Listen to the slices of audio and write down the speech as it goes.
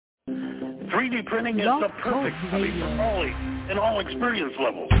3D printing is the perfect hobby for all experience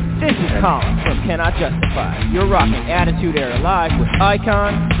levels. This is Colin from Cannot Justify. You're rocking Attitude Era Live with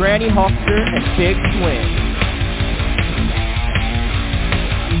Icon, Granny Hawkster, and Big Swing.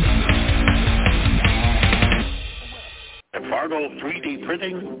 At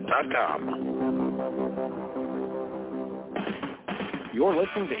Fargo3dprinting.com. You're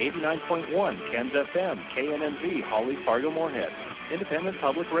listening to 89.1 KensFM, KNNZ, Holly, Fargo, Moorhead. Independent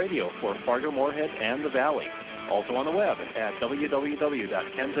public radio for Fargo, Moorhead, and the Valley. Also on the web at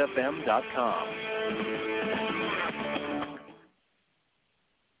www.kensfm.com.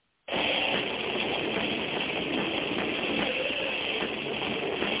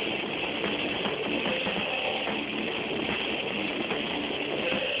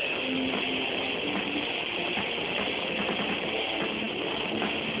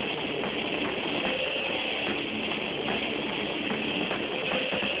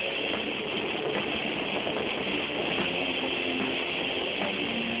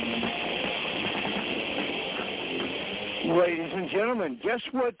 Ladies and gentlemen, guess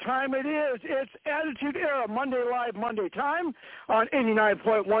what time it is? It's Attitude Era, Monday Live, Monday time on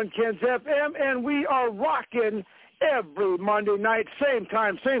 89.1 KensFM, and we are rocking every Monday night, same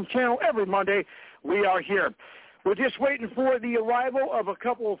time, same channel, every Monday. We are here. We're just waiting for the arrival of a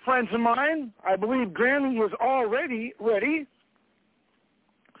couple of friends of mine. I believe Granny is already ready.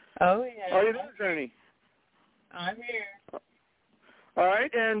 Oh, yeah. Are you there, Granny? I'm here. All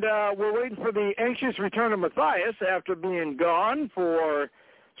right, and we're waiting for the anxious return of Matthias after being gone for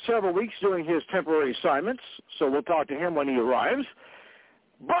several weeks doing his temporary assignments, so we'll talk to him when he arrives.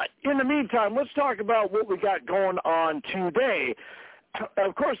 But in the meantime, let's talk about what we got going on today.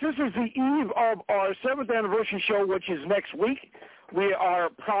 Of course, this is the eve of our 7th anniversary show, which is next week. We are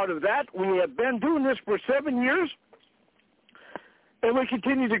proud of that. We have been doing this for 7 years. And we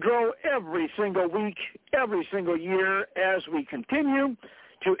continue to grow every single week, every single year as we continue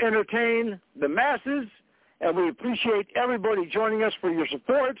to entertain the masses. And we appreciate everybody joining us for your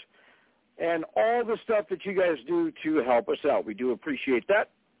support and all the stuff that you guys do to help us out. We do appreciate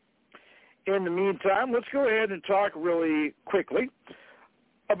that. In the meantime, let's go ahead and talk really quickly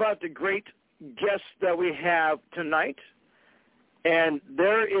about the great guests that we have tonight. And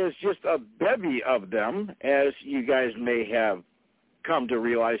there is just a bevy of them, as you guys may have come to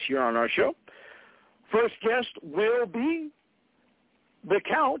realize here on our show. First guest will be the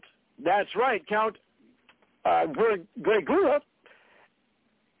Count. That's right, Count Greg Gula.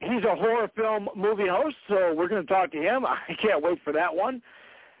 He's a horror film movie host, so we're going to talk to him. I can't wait for that one.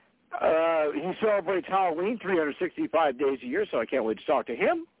 He celebrates Halloween 365 days a year, so I can't wait to talk to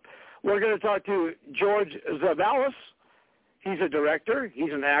him. We're going to talk to George Zavalis. He's a director.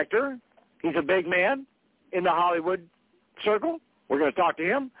 He's an actor. He's a big man in the Hollywood circle. We're going to talk to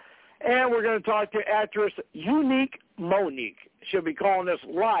him. And we're going to talk to actress Unique Monique. She'll be calling us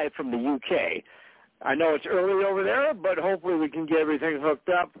live from the UK. I know it's early over there, but hopefully we can get everything hooked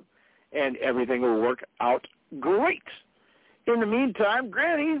up and everything will work out great. In the meantime,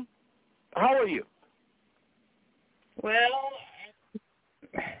 Granny, how are you? Well,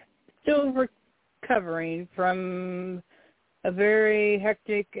 still recovering from a very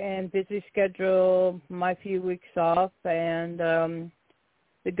hectic and busy schedule, my few weeks off, and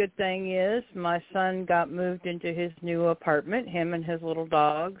the good thing is my son got moved into his new apartment, him and his little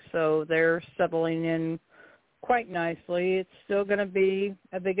dog, so they're settling in quite nicely. It's still going to be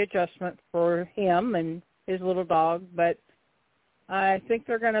a big adjustment for him and his little dog, but I think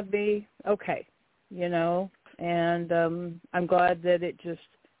they're going to be okay, you know, and I'm glad that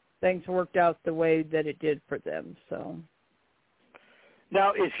things worked out the way that it did for them, so.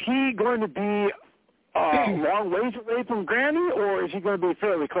 Now, is he going to be long ways away from Granny, or is he going to be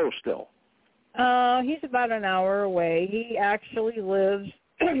fairly close still? He's about an hour away. He actually lives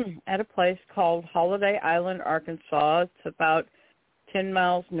at a place called Holiday Island, Arkansas. It's about 10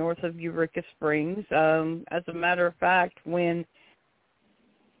 miles north of Eureka Springs. As a matter of fact, when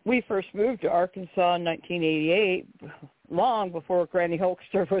we first moved to Arkansas in 1988, long before Granny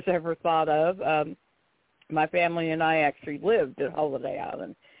Hulkster was ever thought of, my family and I actually lived at Holiday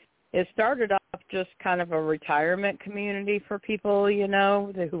Island. It started off just kind of a retirement community for people, you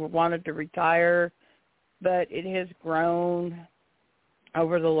know, who wanted to retire, but it has grown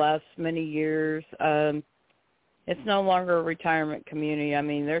over the last many years. It's no longer a retirement community. I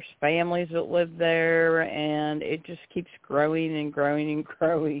mean, there's families that live there, and it just keeps growing and growing and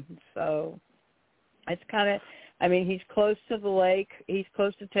growing. So it's kind of, I mean, he's close to the lake. He's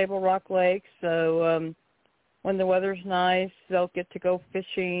close to Table Rock Lake, so when the weather's nice, they'll get to go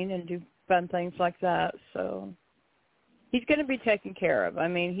fishing and do fun things like that. So he's going to be taken care of. I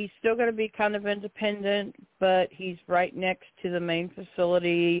mean, he's still going to be kind of independent, but he's right next to the main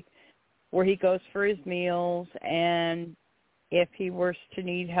facility where he goes for his meals, and if he were to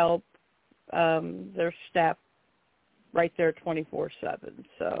need help, there's staff right there 24/7.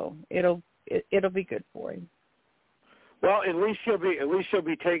 So it'll be good for him. Well, at least he'll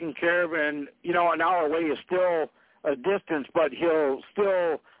be taken care of, and an hour away is still a distance, but he'll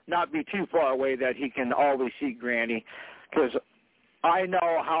still not be too far away that he can always see Granny, because I know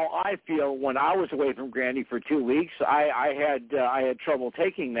how I feel when I was away from Granny for 2 weeks. I had trouble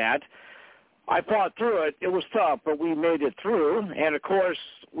taking that. I fought through it. It was tough, but we made it through. And, of course,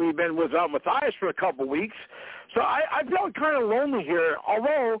 we've been without Matthias for a couple weeks. So I felt kind of lonely here,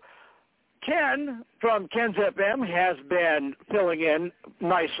 although Ken from KensFM has been filling in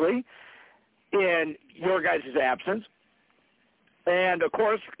nicely in your guys' absence. And, of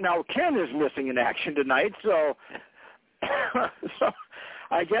course, now Ken is missing in action tonight. So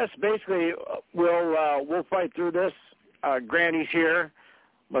I guess basically we'll fight through this. Granny's here.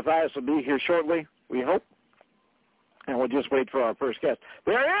 Matthias will be here shortly, we hope. And we'll just wait for our first guest.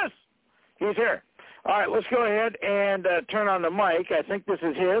 There he is. He's here. All right, let's go ahead and turn on the mic. I think this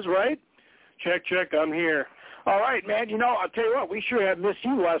is his, right? Check, I'm here. All right, man. I'll tell you what, we sure have missed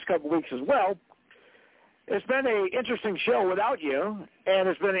you the last couple of weeks as well. It's been an interesting show without you, and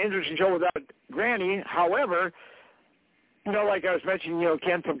it's been an interesting show without Granny. However, like I was mentioning,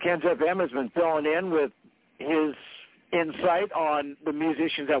 Ken from KensFM has been filling in with his insight on the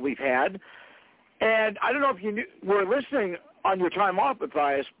musicians that we've had. And I don't know if you were listening on your time off,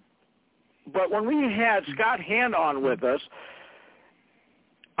 Matthias, but when we had Scott Hand on with us,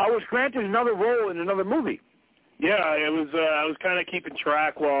 I was granted another role in another movie. Yeah, I was kind of keeping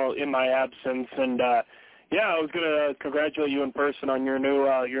track while in my absence, and I was going to congratulate you in person on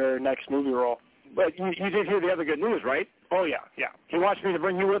your next movie role. But you did hear the other good news, right? Oh, yeah. He wants me to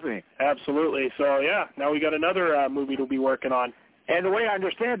bring you with me. Absolutely. So, now we got another movie to be working on. And the way I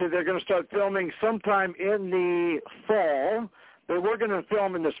understand it, they're going to start filming sometime in the fall. They were going to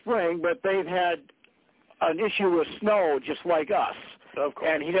film in the spring, but they've had an issue with snow just like us. Of course.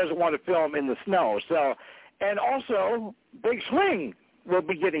 And he doesn't want to film in the snow. So, and also, Big Swing will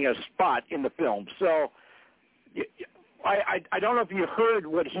be getting a spot in the film. So I don't know if you heard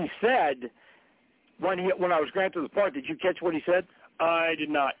what he said when I was granted the part. Did you catch what he said? I did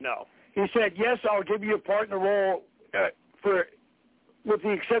not, no. He said, yes, I'll give you a part in the role with the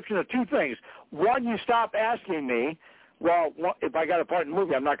exception of two things. One, you stop asking me, well, if I got a part in the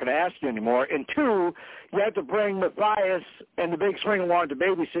movie, I'm not going to ask you anymore. And two, you have to bring Matthias and the Big Swing along to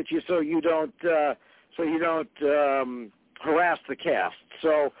babysit you so you don't harass the cast.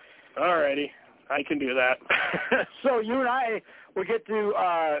 So, alrighty, I can do that. So you and I will get to,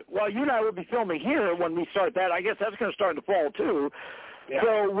 you and I will be filming here when we start that. I guess that's going to start in the fall too. Yeah.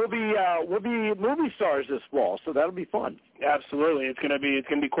 So we'll be movie stars this fall. So that'll be fun. Absolutely, it's gonna be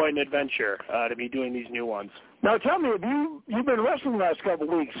quite an adventure to be doing these new ones. Now tell me, you've been wrestling the last couple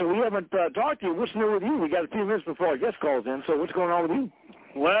of weeks, so we haven't talked to you. What's new with you? We got a few minutes before our guest calls in. So what's going on with you?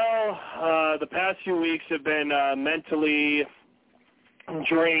 Well, the past few weeks have been mentally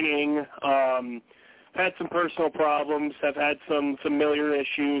draining. Had some personal problems. I've had some familiar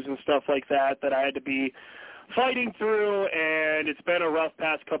issues and stuff like that I had to be fighting through, and it's been a rough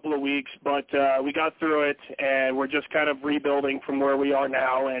past couple of weeks, but we got through it, and we're just kind of rebuilding from where we are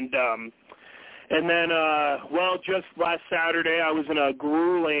now. And then, just last Saturday, I was in a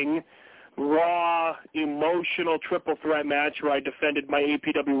grueling, raw, emotional triple threat match where I defended my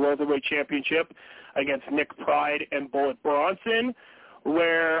APW Worldwide Championship against Nick Pride and Bullet Bronson,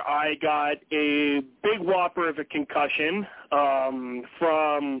 where I got a big whopper of a concussion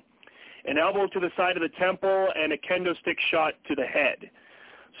from an elbow to the side of the temple and a kendo stick shot to the head.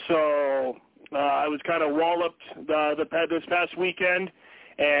 So I was kind of walloped this past weekend,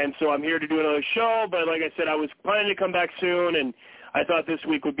 and so I'm here to do another show. But like I said, I was planning to come back soon, and I thought this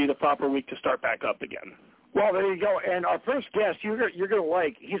week would be the proper week to start back up again. Well, there you go. And our first guest, you're going to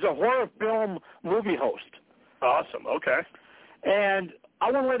like. He's a horror film movie host. Awesome. Okay. And I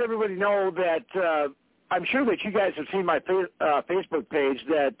want to let everybody know that I'm sure that you guys have seen my Facebook page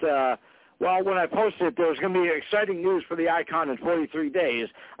that, when I posted it, there's going to be exciting news for the Icon in 43 days.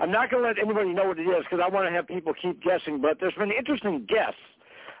 I'm not going to let anybody know what it is because I want to have people keep guessing, but there's been interesting guesses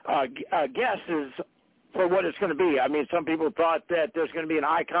for what it's going to be. I mean, some people thought that there's going to be an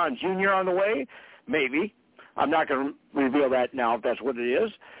Icon Junior on the way. Maybe. I'm not going to reveal that now if that's what it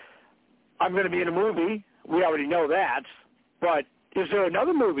is. I'm going to be in a movie. We already know that. But is there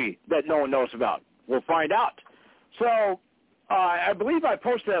another movie that no one knows about? We'll find out. So I believe I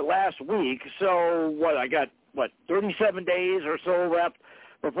posted that last week. So I got 37 days or so left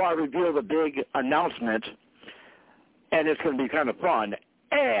before I reveal the big announcement, and it's going to be kind of fun.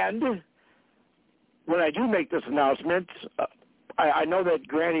 And when I do make this announcement, I know that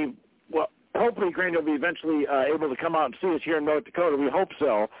Granny, well, hopefully Granny will be eventually able to come out and see us here in North Dakota. We hope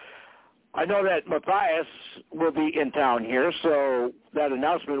so. I know that Matthias will be in town here, so that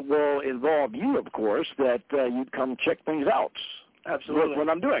announcement will involve you, of course, that you'd come check things out. Absolutely. What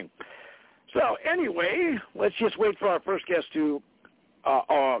I'm doing. So anyway, let's just wait for our first guest to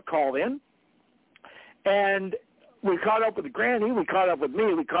call in. And we caught up with Granny, we caught up with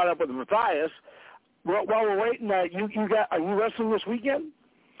me, we caught up with Matthias. While we're waiting, are you wrestling this weekend?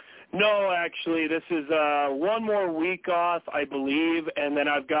 No, actually, this is one more week off, I believe, and then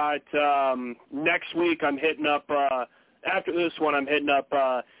I've got next week I'm hitting up, after this one I'm hitting up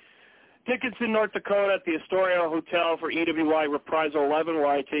tickets in North Dakota at the Astoria Hotel for EWI Reprisal 11, where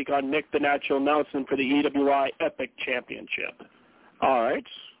I take on Nick the Natural Nelson for the EWI Epic Championship. All right.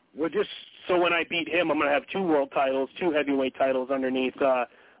 So when I beat him, I'm going to have 2 world titles, 2 heavyweight titles underneath my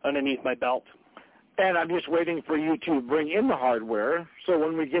belt. And I'm just waiting for you to bring in the hardware. So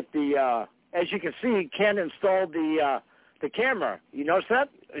when we get the, as you can see, Ken installed the camera. You notice that?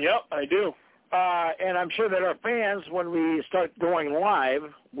 Yep, I do. And I'm sure that our fans, when we start going live,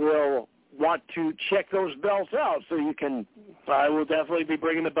 will want to check those belts out so you can... I will definitely be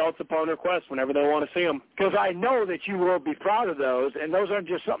bringing the belts upon request whenever they want to see them. Because I know that you will be proud of those, and those aren't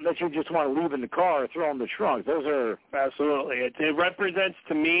just something that you just want to leave in the car or throw in the trunk. Those are... Absolutely. It represents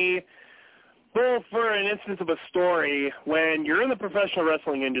to me, both for an instance of a story, when you're in the professional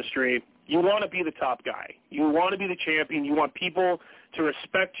wrestling industry, you want to be the top guy. You want to be the champion. You want people to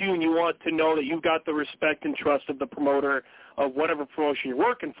respect you, and you want to know that you've got the respect and trust of the promoter of whatever promotion you're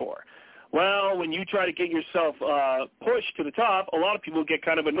working for. Well, when you try to get yourself pushed to the top, a lot of people get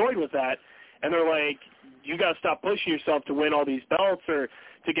kind of annoyed with that, and they're like, you got to stop pushing yourself to win all these belts or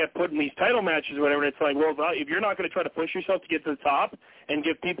to get put in these title matches or whatever. And it's like, well, if you're not going to try to push yourself to get to the top and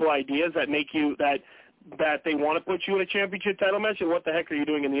give people ideas that make you that they want to put you in a championship title match, then what the heck are you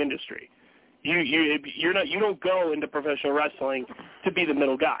doing in the industry? You don't go into professional wrestling to be the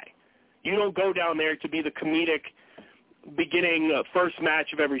middle guy. You don't go down there to be the comedic beginning first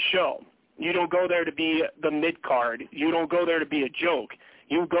match of every show. You don't go there to be the mid-card. You don't go there to be a joke.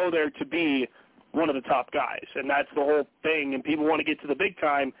 You go there to be one of the top guys, and that's the whole thing. And people want to get to the big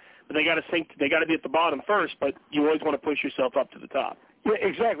time, but they got to be at the bottom first. But you always want to push yourself up to the top. Yeah,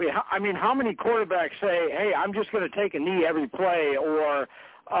 exactly. I mean, how many quarterbacks say, "Hey, I'm just going to take a knee every play," or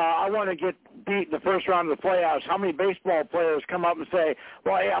I want to get beat in the first round of the playoffs? How many baseball players come up and say,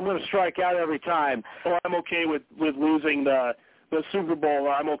 "Well, hey, I'm going to strike out every time," or "I'm okay with losing the Super Bowl,"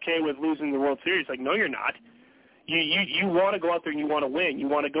 or "I'm okay with losing the World Series"? Like, no, you're not. You want to go out there and you want to win. You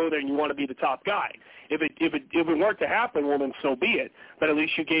want to go there and you want to be the top guy. If it weren't to happen, well, then so be it. But at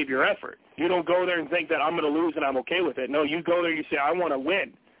least you gave your effort. You don't go there and think that I'm going to lose and I'm okay with it. No, you go there and you say, I want to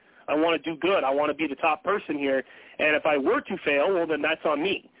win. I want to do good. I want to be the top person here. And if I were to fail, well, then that's on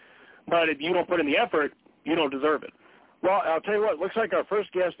me. But if you don't put in the effort, you don't deserve it. Well, I'll tell you what. Looks like our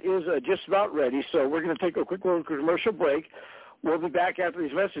first guest is just about ready. So we're going to take a quick little commercial break. We'll be back after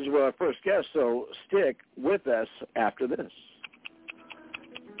these messages with our first guest, so stick with us after this.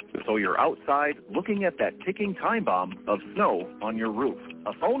 So you're outside looking at that ticking time bomb of snow on your roof.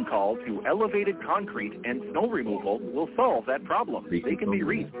 A phone call to Elevated Concrete and Snow Removal will solve that problem. They can be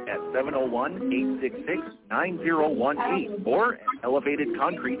reached at 701-866-9018 or at Elevated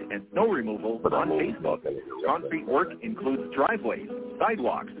Concrete and Snow Removal on Facebook. Concrete work includes driveways,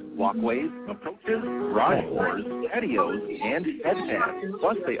 sidewalks, walkways, approaches, garage doors, patios, and head pads.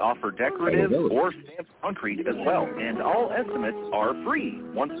 Plus, they offer decorative or stamped concrete as well. And all estimates are free.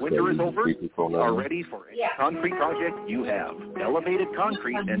 Once winter is over, you are ready for any concrete project you have. Elevated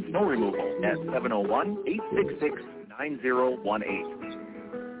Concrete and Snow Removal at 701-866-9018.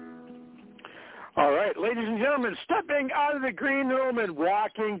 All right, ladies and gentlemen, stepping out of the green room and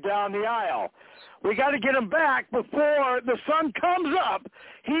walking down the aisle. We got to get him back before the sun comes up.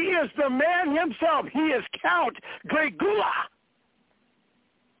 He is the man himself. He is Count Gregula.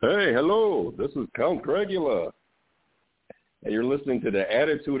 Hey, hello. This is Count Gregula. And you're listening to the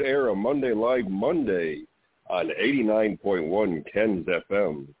Attitude Era Monday Live Monday on 89.1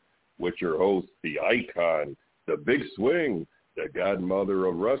 KensFM with your host, the icon, the big swing, the godmother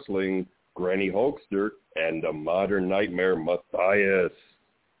of wrestling, Granny Hulkster, and the modern nightmare, Matthias.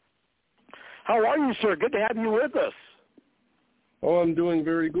 How are you, sir? Good to have you with us. Oh, I'm doing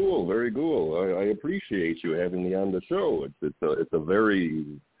very cool, very cool. I appreciate you having me on the show. It's a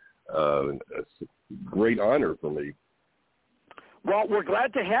very great honor for me. Well, we're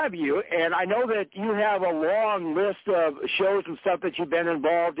glad to have you, and I know that you have a long list of shows and stuff that you've been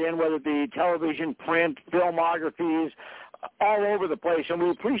involved in, whether it be television, print, filmographies, all over the place, and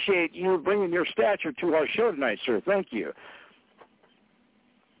we appreciate you bringing your stature to our show tonight, sir. Thank you.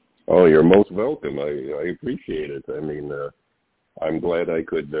 Oh, you're most welcome. I appreciate it. I mean, I'm glad I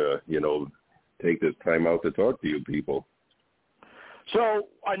could, take this time out to talk to you people. So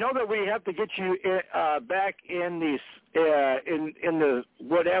I know that we have to get you back in the in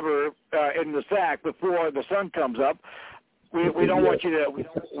the sack before the sun comes up. We don't want you to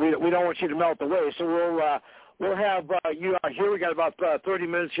we don't want you to melt away. So we'll have you out here. We got about 30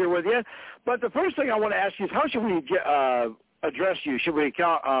 minutes here with you. But the first thing I want to ask you is, how should we address you? Should we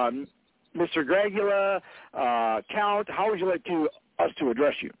count Mr. Gregula, Count? How would you like us to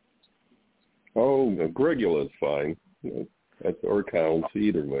address you? Oh, Gregula is fine. Or Count,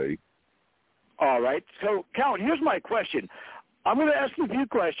 either way. All right. So, Count, here's my question. I'm going to ask you a few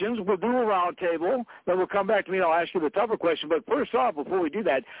questions. We'll do a round table. Then we'll come back to me and I'll ask you the tougher question. But first off, before we do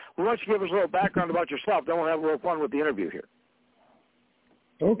that, we want you to give us a little background about yourself. Then we'll have a little fun with the interview here.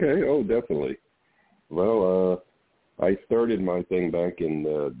 Okay. Oh, definitely. Well, I started my thing back in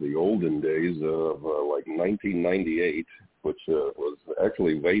the olden days of 1998, which was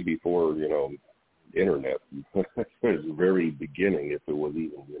actually way before, internet. It was the very beginning, if it was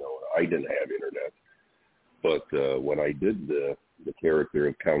even, I didn't have internet. But when I did the character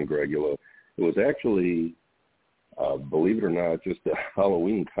of Count Gregula, it was actually, believe it or not, just a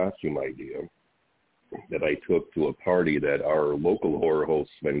Halloween costume idea that I took to a party that our local horror host,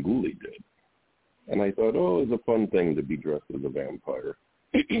 Sven Gulli, did. And I thought, it was a fun thing to be dressed as a vampire.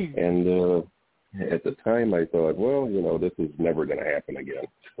 And at the time, I thought, well, this is never going to happen again.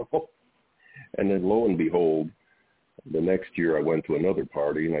 And then lo and behold, the next year I went to another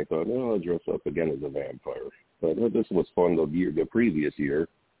party, and I thought, I'll dress up again as a vampire. But this was fun the previous year,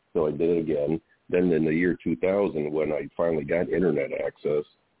 so I did it again. Then in the year 2000, when I finally got internet access,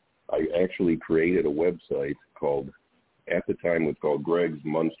 I actually created a website at the time it was called Greg's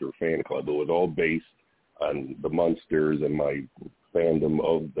Munster Fan Club. It was all based on the Munsters and my fandom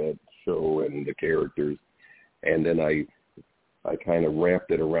of that show and the characters. And then I kind of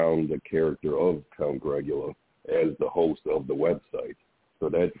wrapped it around the character of Count Gregula as the host of the website. So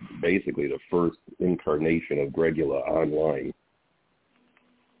that's basically the first incarnation of Gregula online.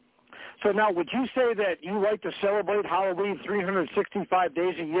 So now, would you say that you like to celebrate Halloween 365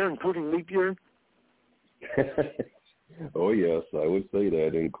 days a year, including leap year? Oh, yes, I would say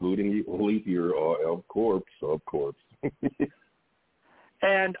that, including leap year, of course.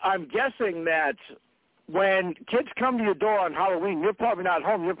 And I'm guessing that when kids come to your door on Halloween, you're probably not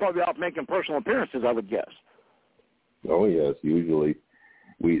home. You're probably out making personal appearances, I would guess. Oh, yes, usually.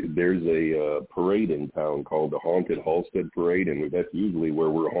 There's a parade in town called the Haunted Halstead Parade, and that's usually where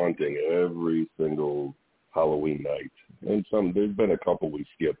we're haunting every single Halloween night. And there's been a couple we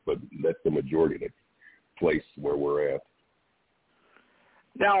skipped, but that's the majority of the place where we're at.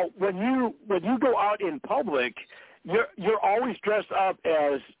 Now, when you go out in public, you're always dressed up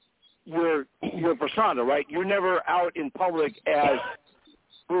as your persona, right? You're never out in public as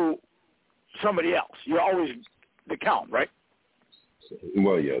somebody else. You're always the Count, right?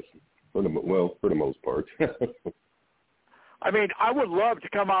 Well, yes. For the most part. I mean, I would love to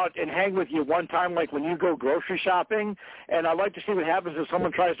come out and hang with you one time, like when you go grocery shopping, and I'd like to see what happens if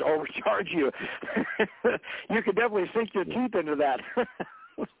someone tries to overcharge you. You could definitely sink your teeth into that.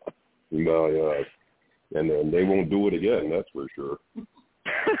 No, yeah. And then they won't do it again, that's for sure.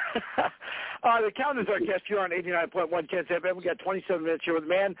 The Count is our guest here on 89.1 KensFM. We got 27 minutes here with the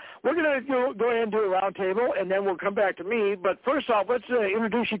man. We're going to go ahead and do a round table, and then we'll come back to me. But first off, let's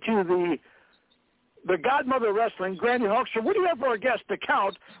introduce you to the godmother of wrestling, Granny Hawkster. What do you have for our guest, the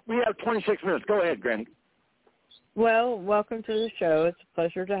Count? We have 26 minutes. Go ahead, Granny. Well, welcome to the show. It's a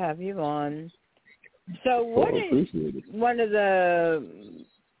pleasure to have you on. So what's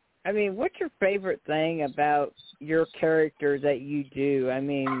your favorite thing about your character that you do? I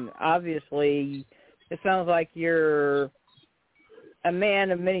mean, obviously, it sounds like you're a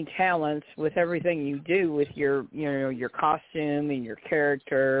man of many talents with everything you do with your costume and your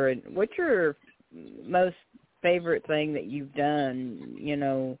character. And what's your most favorite thing that you've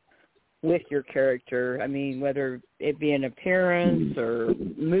done, with your character? I mean, whether it be an appearance or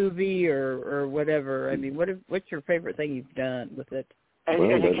movie or whatever. I mean, what's your favorite thing you've done with it?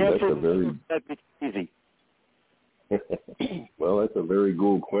 That's easy. Well, that's a very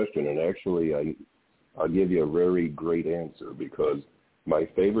good question, and actually I'll give you a very great answer, because my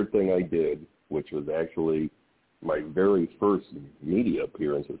favorite thing I did, which was actually my very first media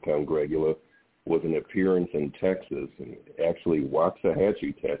appearance as Count Gregula, was an appearance in Texas, and actually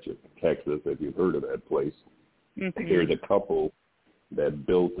Waxahachie, Texas, if you've heard of that place. Mm-hmm. They're the couple that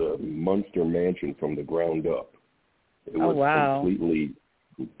built a Munster mansion from the ground up. It was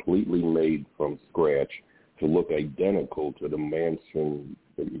completely made from scratch to look identical to the mansion,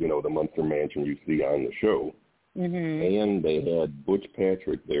 the Munster mansion you see on the show. Mm-hmm. And they had Butch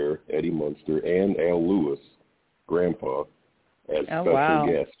Patrick there, Eddie Munster, and Al Lewis, Grandpa, as special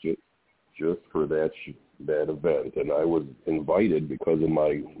guests just for that event. And I was invited because of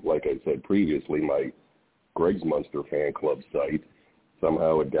my, like I said previously, my Greg's Munster fan club site.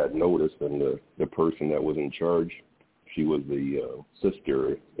 Somehow it got noticed, and the person that was in charge, she was the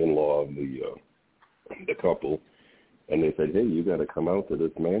sister-in-law of the couple. And they said, hey, you got to come out to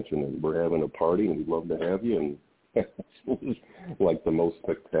this mansion, and we're having a party, and we'd love to have you. And it was like the most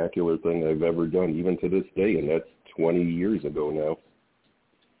spectacular thing I've ever done, even to this day, and that's 20 years ago now.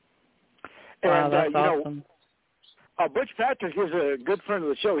 Wow, that's awesome. Butch Patrick is a good friend of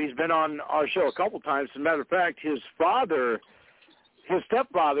the show. He's been on our show a couple times. As a matter of fact, his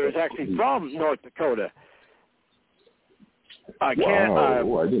stepfather is actually from North Dakota. I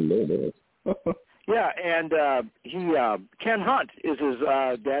didn't know that. Yeah, and Ken Hunt is his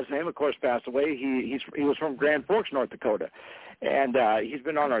dad's name. Of course, passed away. He was from Grand Forks, North Dakota, and he's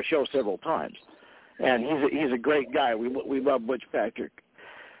been on our show several times. And he's a great guy. We love Butch Patrick.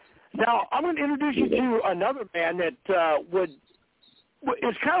 Now I'm going to introduce you to another man that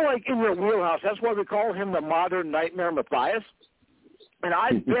it's kind of like in your wheelhouse. That's why we call him the modern Nightmare Matthias. And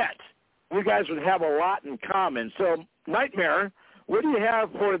I bet you guys would have a lot in common. So, Nightmare, what do you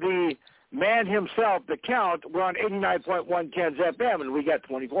have for the man himself, the Count? We're on 89.1 KensFM, and we got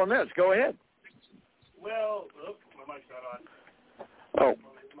 24 minutes. Go ahead. Well, my mic's not on. Oh. Is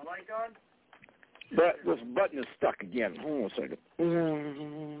my mic on? This button is stuck again. Hold on a second.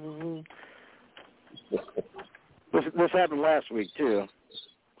 This happened last week, too.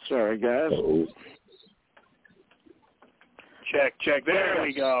 Sorry, guys. Uh-oh. Check. There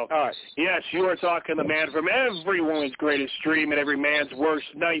we go. All right. Yes, you are talking the man from everyone's greatest dream and every man's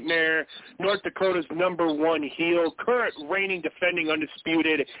worst nightmare, North Dakota's #1 heel, current reigning, defending,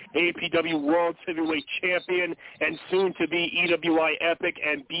 undisputed APW World Heavyweight Champion, and soon-to-be EWI Epic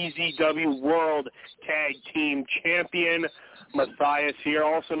and BZW World Tag Team Champion, Matthias here,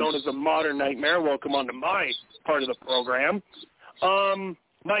 also known as the Modern Nightmare. Welcome onto my part of the program.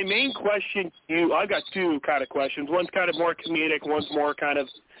 My main question to you, I've got two kind of questions. One's kind of more comedic, one's more kind of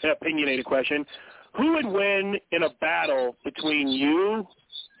an opinionated question. Who would win in a battle between you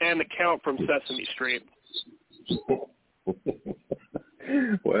and the Count from Sesame Street?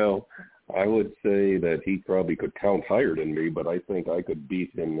 Well, I would say that he probably could count higher than me, but I think I could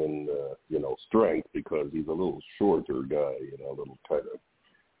beat him in, strength because he's a little shorter guy, a little kind of.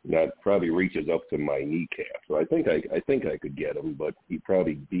 That probably reaches up to my kneecap. So I think I could get him, but he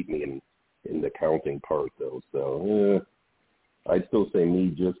probably beat me in the counting part though. So I'd still say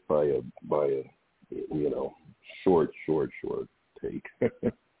me just by a short take.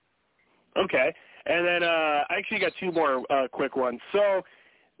 Okay. And then I actually got two more quick ones. So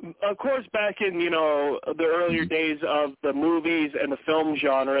of course, back in, the earlier days of the movies and the film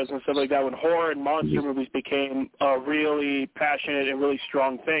genres and stuff like that, when horror and monster movies became a really passionate and really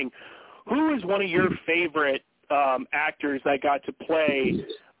strong thing, who is one of your favorite actors that got to play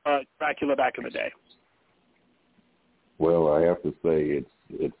Dracula back in the day? Well, I have to say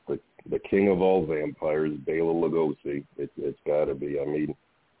it's the king of all vampires, Bela Lugosi. It's got to be. I mean,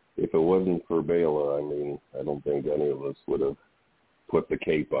 if it wasn't for Bela, I don't think any of us would have put the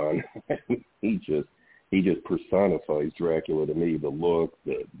cape on. he just personifies Dracula to me. The look,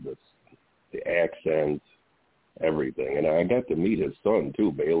 the accent, everything. And I got to meet his son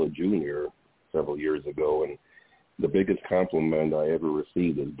too, Bela Jr., several years ago. And the biggest compliment I ever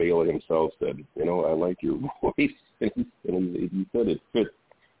received is Bela himself said, I like your voice. and he said it fits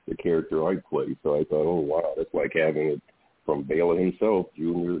the character I play. So I thought, oh wow, that's like having it from Bela himself.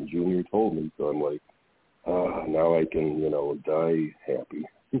 Junior told me. So I'm like, now I can, die happy.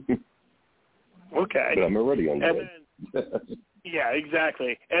 Okay. But I'm already on that. Yeah,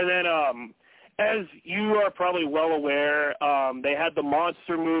 exactly. And then, as you are probably well aware, they had the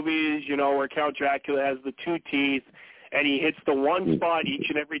monster movies, where Count Dracula has the two teeth, and he hits the one spot each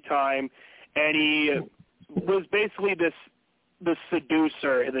and every time, and he was basically the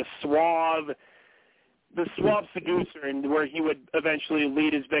seducer, the suave seducer, and where he would eventually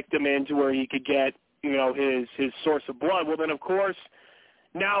lead his victim into where he could get his source of blood. Well, then, of course,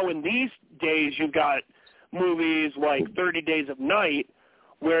 now in these days, you've got movies like 30 Days of Night,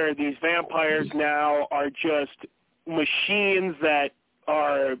 where these vampires now are just machines that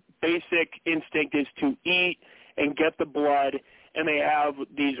are basic instinct is to eat and get the blood, and they have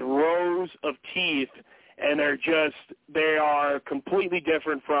these rows of teeth, and they are completely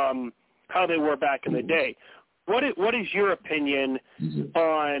different from how they were back in the day. What is your opinion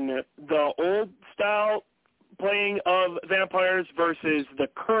on the old style playing of vampires versus the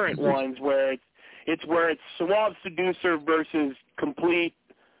current ones where it's suave seducer versus complete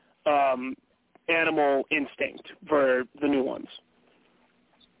animal instinct for the new ones?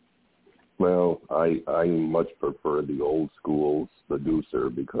 Well, I much prefer the old school seducer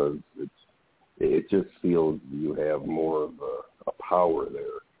because it just feels you have more of a power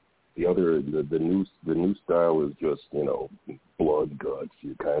there. The new style is just, blood guts.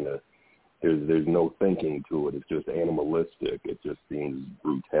 You kind of there's no thinking to it. It's just animalistic. It just seems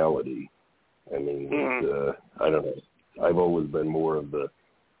brutality. I mean, I don't know. I've always been more of the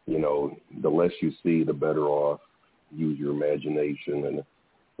less you see, the better off. Use your imagination, and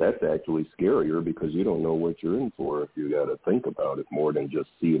that's actually scarier because you don't know what you're in for if you got to think about it more than just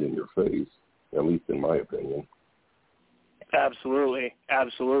see it in your face, at least in my opinion. Absolutely. I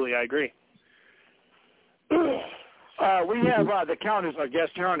agree. We have the Count as our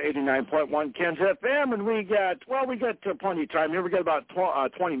guest here on 89.1 KensFM, and we got plenty of time here. We got about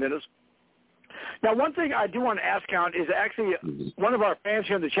 20 minutes. Now, one thing I do want to ask, Count, is actually one of our fans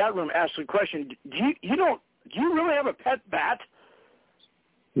here in the chat room asked a question. Do you really have a pet bat?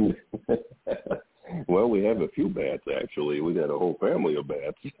 Well, we have a few bats, actually. We got a whole family of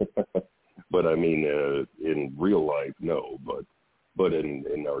bats. But, I mean, in real life, no. But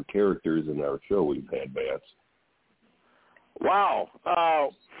in our characters in our show, we've had bats. Wow.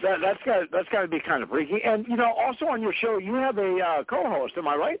 That's got to be kind of freaky. And, also on your show, you have a co-host, am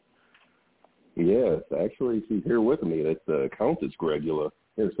I right? Yes, actually, she's here with me. It's Countess Gregula.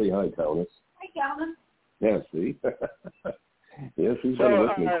 Here, say hi, Countess. Hi, Calvin. Yeah, see? Yeah, she's been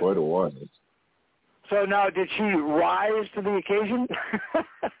with me quite a while. So now, did she rise to the occasion?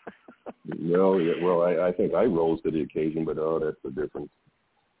 No, well, I think I rose to the occasion, but that's a different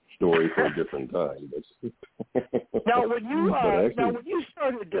story for a different time. Now, when you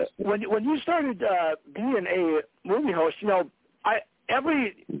started being a movie host,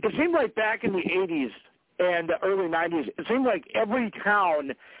 it seemed like back in the 80s and the early 90s, it seemed like every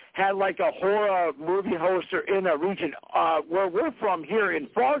town had like a horror movie host in a region. Where we're from here in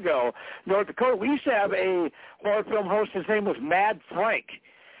Fargo, North Dakota, we used to have a horror film host. His name was Mad Frank.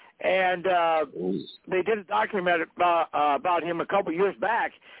 And they did a documentary about him a couple years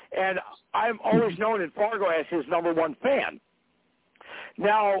back, and I'm always known in Fargo as his number one fan.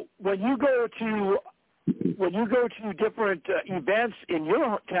 Now, when you go to different events in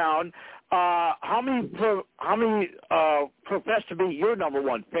your town, how many profess to be your number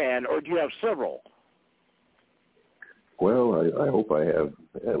one fan, or do you have several? Well, I hope I have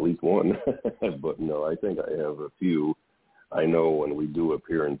at least one, but no, I think I have a few. I know when we do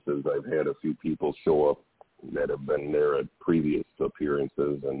appearances, I've had a few people show up that have been there at previous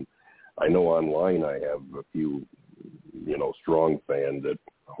appearances, and I know online I have a few, strong fans that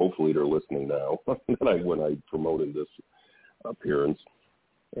hopefully they're listening now when I promoted this appearance.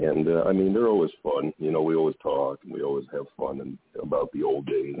 And, they're always fun. We always talk, and we always have fun and about the old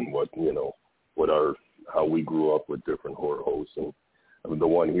days and how we grew up with different horror hosts. And the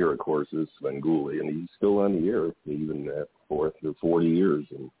one here, of course, is Sven Gulli, and he's still on the air, even at 40 years,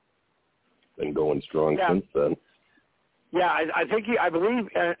 and been going strong since then. Yeah, I believe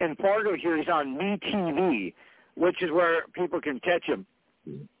in Fargo here he's on MeTV, which is where people can catch him.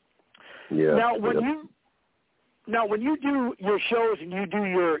 Yeah. Now, when you do your shows and you do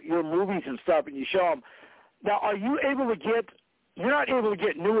your movies and stuff, and you show them, now are you able to get? You're not able to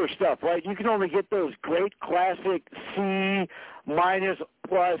get newer stuff, right? You can only get those great classic C-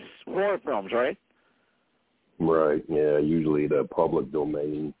 plus horror films, right? Right, yeah, usually the public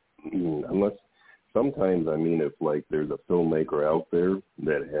domain, unless sometimes, if there's a filmmaker out there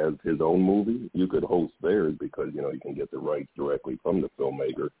that has his own movie, you could host theirs because, you can get the rights directly from the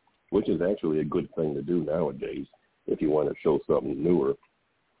filmmaker, which is actually a good thing to do nowadays if you want to show something newer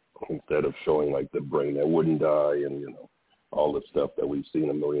instead of showing the Brain That Wouldn't Die and, all the stuff that we've seen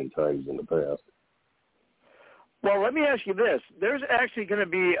a million times in the past. Well, let me ask you this. There's actually going to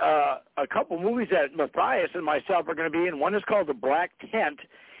be a couple movies that Matthias and myself are going to be in. One is called The Black Tent,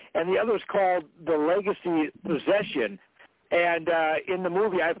 and the other is called The Legacy Possession. And in the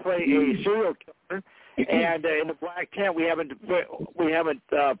movie, I play a serial killer. And in The Black Tent, we haven't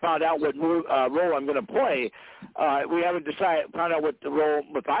found out what role I'm going to play. We haven't found out what the role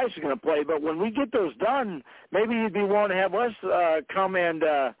Matthias is going to play. But when we get those done, maybe you'd be willing to have us come and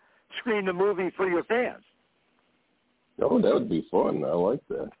screen the movie for your fans. Oh, that would be fun. I like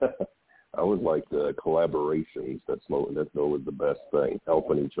that. I always like the collaborations. That's always the best thing,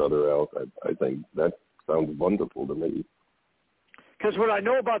 helping each other out. I think that sounds wonderful to me. Because what I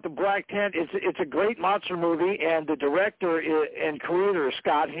know about The Black Tent, it's a great monster movie, and the director and creator is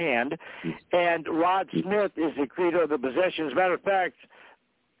Scott Hand, and Rod Smith is the creator of The Possession. As a matter of fact,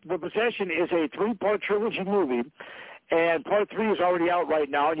 The Possession is a 3-part trilogy movie, and Part 3 is already out right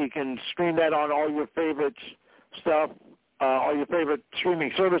now, and you can stream that on all your favorite stuff, all your favorite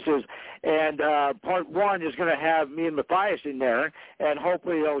streaming services. And Part 1 is going to have me and Matthias in there, and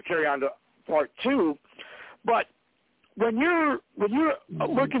hopefully it'll carry on to Part 2. But when you're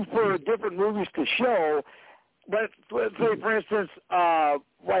looking for different movies to show, let's say, for instance,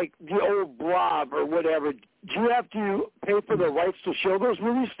 like the old Blob or whatever, do you have to pay for the rights to show those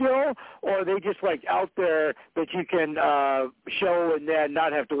movies still, or are they just like out there that you can show and then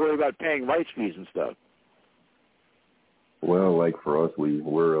not have to worry about paying rights fees and stuff? Well, like for us,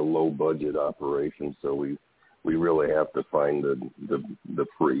 we're a low budget operation, so we really have to find the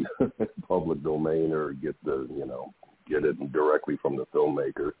free public domain or get it directly from the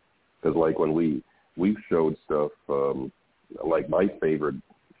filmmaker. Because like when we've showed stuff, like my favorite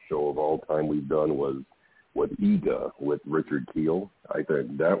show of all time we've done was with Ega with Richard Kiel. I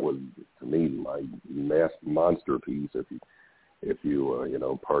think that was, to me, my monsterpiece, if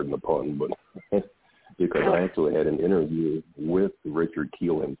you pardon the pun, but because I actually had an interview with Richard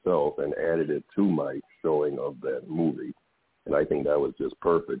Kiel himself and added it to my showing of that movie. And I think that was just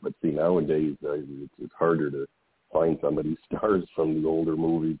perfect. But see, nowadays it's harder to find somebody stars from the older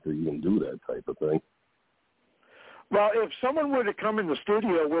movies to even do that type of thing. Well, if someone were to come in the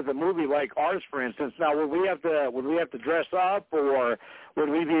studio with a movie like ours, for instance, now would we have to dress up, or would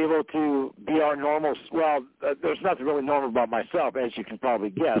we be able to be our normal? Well, there's nothing really normal about myself, as you can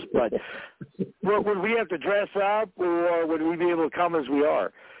probably guess. But would we have to dress up, or would we be able to come as we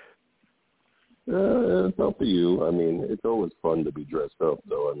are? It's up to you. I mean, it's always fun to be dressed up,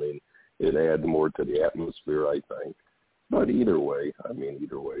 though. I mean, it adds more to the atmosphere, I think. But either way,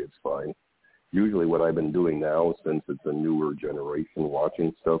 it's fine. Usually what I've been doing now, since it's a newer generation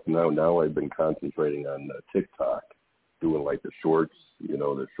watching stuff now I've been concentrating on TikTok, doing like the shorts,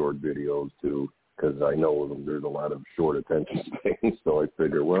 the short videos too, because I know there's a lot of short attention spans. So I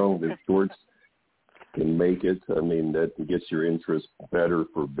figure, well, the shorts can make it. I mean, that gets your interest better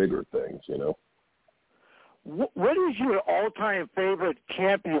for bigger things, What is your all-time favorite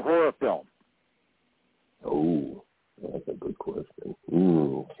campy horror film? Oh, that's a good question.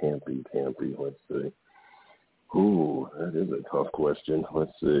 Campy. Let's see. Ooh, that is a tough question.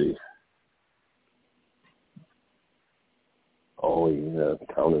 Let's see. Oh, yeah,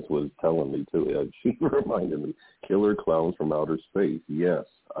 Countess was telling me, too. She reminded me. Killer Clowns from Outer Space. Yes,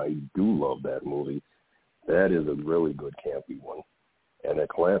 I do love that movie. That is a really good campy one. And a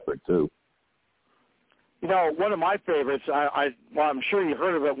classic, too. One of my favorites, I'm sure you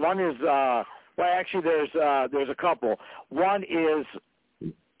heard of it. One is, actually there's a couple. One is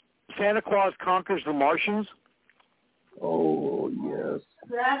Santa Claus Conquers the Martians. Oh, yes.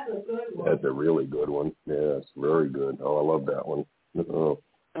 That's a good one. That's a really good one. Yes, very good. Oh, I love that one.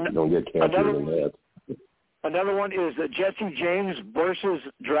 Don't get campier than that. Another one is Jesse James versus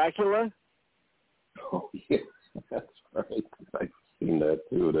Dracula. Oh, yes, that's right. I've seen that,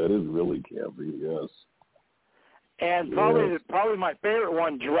 too. That is really campy, yes. And probably my favorite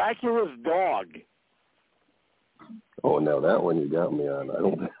one, Dracula's Dog. Oh, now that one you got me on. I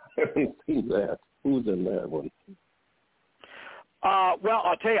haven't seen that. Who's in that one? Well,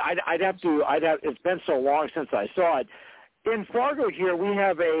 I'll tell you, it's been so long since I saw it. In Fargo here, we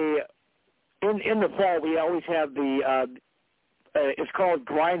have in the fall, we always have it's called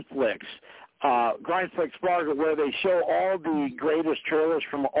Grindflix. Grindflix Fargo, where they show all the greatest trailers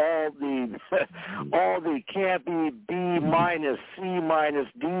from all the campy B-, C-,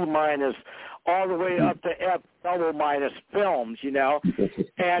 D-, all the way up to F double- films, and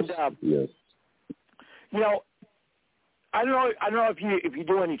yes. I don't know if you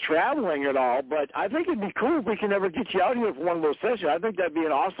do any traveling at all, but I think it'd be cool if we can ever get you out here for one of those sessions. I think that'd be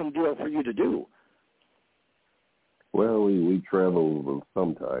an awesome deal for you to do. Well, we travel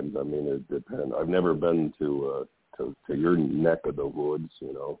sometimes. I mean, it depends. I've never been to your neck of the woods,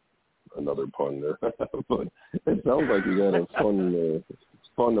 another pun there. But it sounds like you got a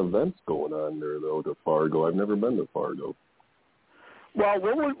fun events going on there, though, to Fargo. I've never been to Fargo. Well,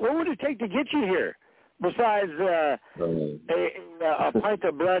 what would it take to get you here? Besides a pint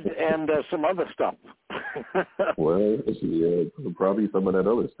of blood and some other stuff. Well, yeah, probably some of that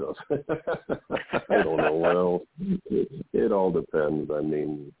other stuff. I don't know. Well, it all depends. I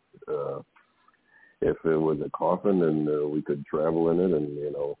mean, if it was a coffin and we could travel in it and,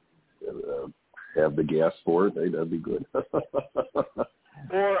 have the gas for it, hey, that'd be good. I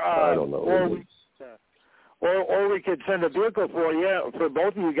don't know. Or we could send a vehicle for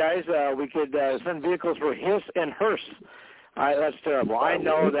both of you guys. We could send vehicles for his and hers. That's terrible. I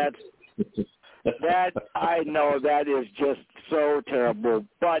know that is just so terrible.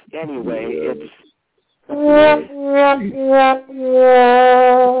 But anyway, it's.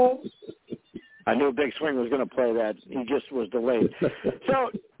 I knew Big Swing was going to play that. He just was delayed.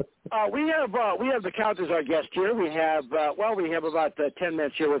 So we have the Count as our guest here. We have about 10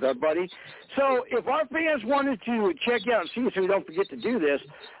 minutes here with our buddy. So if our fans wanted to check out and see, so we don't forget to do this,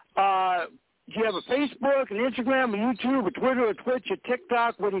 do you have a Facebook, an Instagram, a YouTube, a Twitter, a Twitch, a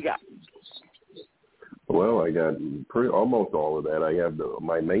TikTok? What do you got? Well, I got almost all of that. I have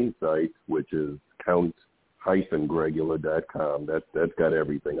my main site, which is count-gregula.com. That's got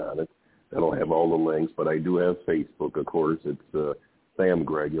everything on it. That'll have all the links, but I do have Facebook, of course. It's Sam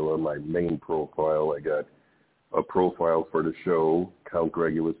Gregula, my main profile. I got a profile for the show, Count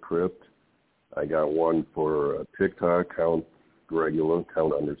Gregula's Crypt. I got one for TikTok, Count Gregula,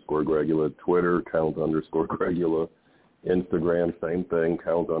 Count_Gregula. Twitter, Count_Gregula. Instagram, same thing,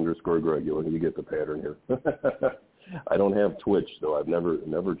 Count_Gregula. You get the pattern here. I don't have Twitch, though. I've never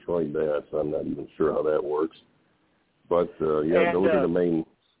tried that, so I'm not even sure how that works. But, those are the main...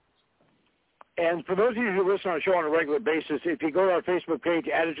 And for those of you who listen on the show on a regular basis, if you go to our Facebook page,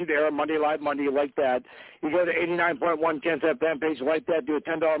 Attitude Era, Monday Live Monday, you like that. You go to 89.1 KensFM page, like that, do a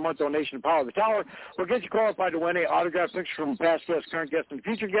 $10 a month donation to Power of the Tower. We'll get you qualified to win an autographed picture from past guests, current guests, and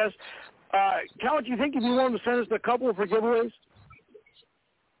future guests. Count, do you think you'd be willing to send us a couple for giveaways?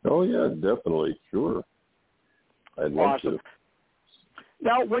 Oh, yeah, definitely. Sure. I'd love to.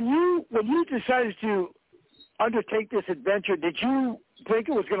 Now, when you decided to undertake this adventure, did you think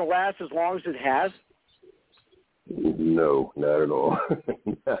it was going to last as long as it has? No, not at all.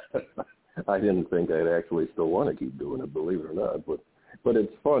 I didn't think I'd actually still want to keep doing it, believe it or not. But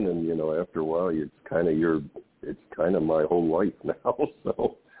it's fun, and after a while, it's kind of my whole life now.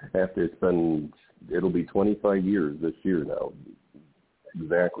 So it'll be 25 years this year now,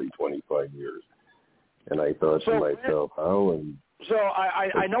 exactly 25 years. And I thought to myself, how and. So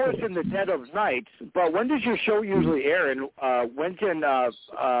I know it's in the dead of night, but when does your show usually air, and when can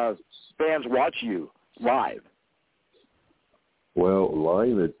fans watch you live? Well,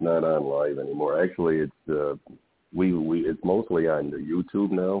 live, it's not on live anymore. Actually, it's it's mostly on the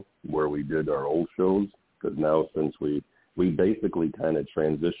YouTube now, where we did our old shows. Because now, since we basically kind of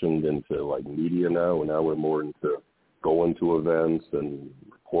transitioned into like media now, and now we're more into going to events and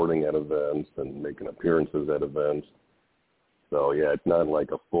reporting at events and making appearances at events. So, yeah, it's not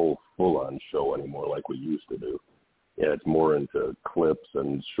like a full-on show anymore like we used to do. Yeah, it's more into clips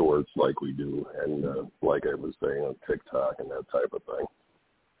and shorts like we do, and like I was saying, on TikTok and that type of thing.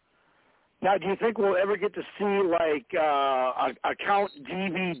 Now, do you think we'll ever get to see, like, a Count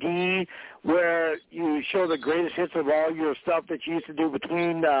DVD where you show the greatest hits of all your stuff that you used to do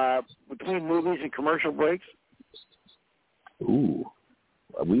between movies and commercial breaks? Ooh,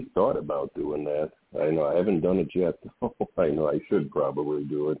 we thought about doing that. I know I haven't done it yet. I know I should probably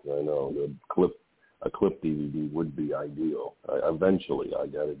do it. I know a clip DVD would be ideal. Eventually, I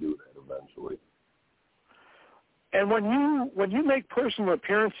got to do that eventually. And when you make personal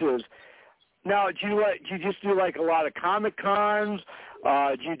appearances, now do you just do like a lot of Comic Cons?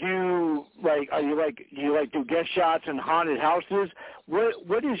 Do you do do guest shots in haunted houses?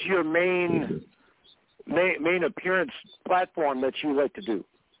 What is your main appearance platform that you like to do?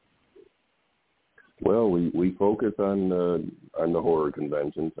 Well, we focus on the horror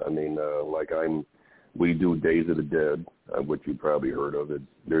conventions. I mean, we do Days of the Dead, which you probably heard of.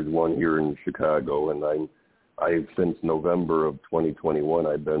 There's one here in Chicago, and I've since November of 2021,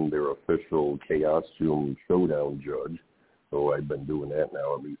 I've been their official Chaosium Showdown judge. So I've been doing that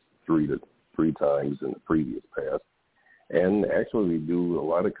now at least three times in the previous past. And actually, we do a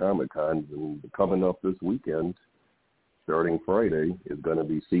lot of Comic Cons, and coming up this weekend, starting Friday, is going to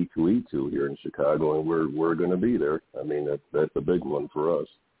be C2E2 here in Chicago, and we're going to be there. I mean, that's a big one for us.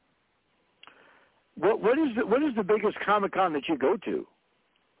 What is the biggest Comic Con that you go to?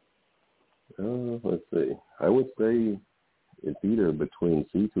 Let's see. I would say it's either between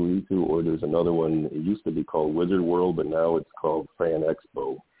C2E2 or there's another one. It used to be called Wizard World, but now it's called Fan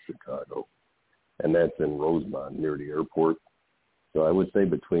Expo Chicago, and that's in Rosemont near the airport. So I would say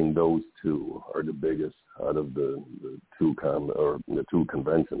between those two are the biggest out of the two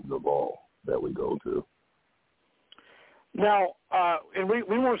conventions of all that we go to. Now, and we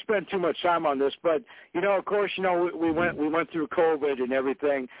won't spend too much time on this, but of course, we went through COVID and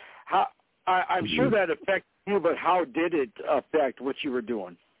everything. I'm sure that affected you, but how did it affect what you were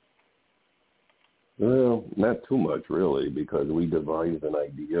doing? Well, not too much, really, because we devised an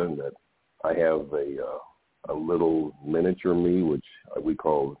idea that I have a little miniature me, which we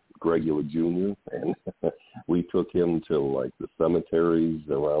call Gregula Jr., and we took him to, like, the cemeteries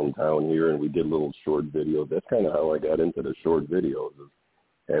around town here, and we did little short videos. That's kind of how I got into the short videos, is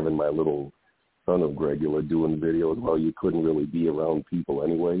having my little son of Gregula doing videos. Well, you couldn't really be around people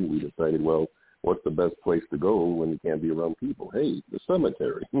anyway. We decided, well, what's the best place to go when you can't be around people? Hey, the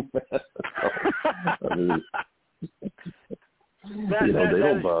cemetery. So, I mean, they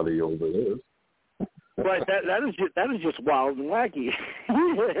don't bother you over there. Right, that is just wild and wacky.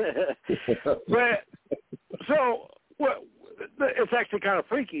 But so it's actually kind of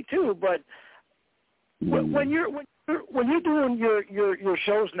freaky too. But when you're doing your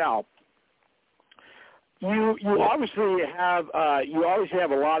shows now, you obviously have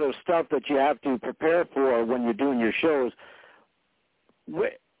a lot of stuff that you have to prepare for when you're doing your shows.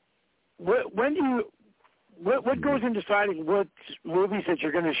 What goes in deciding what movies that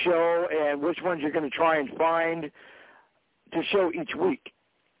you're going to show and which ones you're going to try and find to show each week?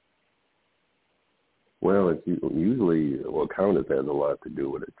 Well, it's usually, Countess has a lot to do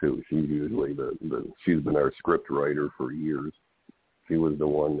with it too. She's usually she's been our script writer for years. She was the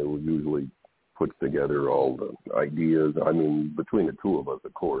one that usually puts together all the ideas. I mean, between the two of us,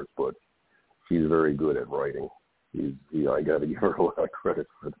 of course, but she's very good at writing. I got to give her a lot of credit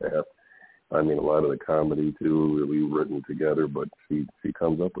for that. I mean, a lot of the comedy, too, we've written together, but she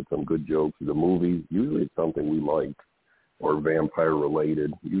comes up with some good jokes. The movies, usually it's something we like or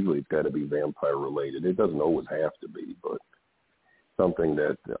vampire-related. Usually it's got to be vampire-related. It doesn't always have to be, but something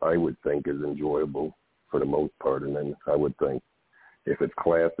that I would think is enjoyable for the most part. And then I would think if it's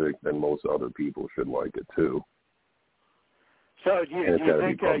classic, then most other people should like it, too. So do you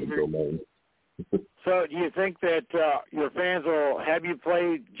think that your fans will have you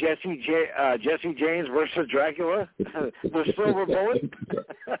play Jesse James versus Dracula, the Silver Bullet?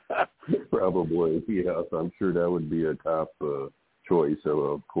 Probably, yes. I'm sure that would be a top choice,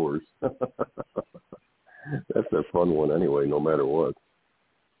 of course. That's a fun one anyway, no matter what.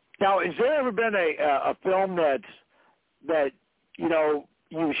 Now, has there ever been a film that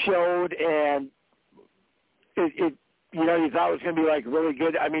you showed and it you thought it was going to be, like, really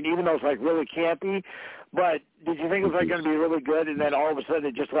good? I mean, even though it's, like, really campy, but did you think it was, like, going to be really good, and then all of a sudden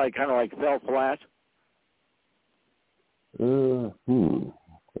it just, like, kind of, like, fell flat? A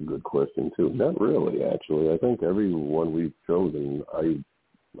good question, too. Not really, actually. I think every one we've chosen I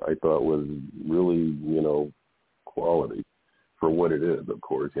thought was really, quality for what it is, of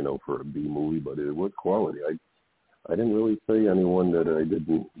course, for a B movie, but it was quality. I didn't really say anyone that I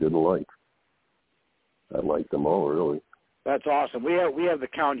didn't like. I like them all, really. That's awesome. We have the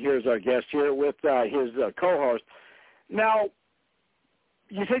Count here as our guest here with his co-host. Now,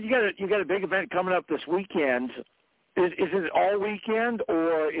 you said you got a big event coming up this weekend. Is it all weekend,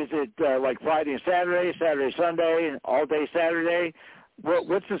 or is it like Friday and Saturday, Sunday, all day Saturday?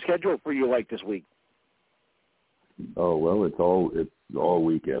 What's the schedule for you like this week? Oh, well, it's all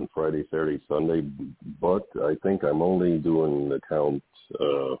weekend, Friday, Saturday, Sunday. But I think I'm only doing the Count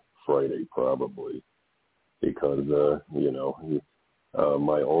Friday, probably. Because,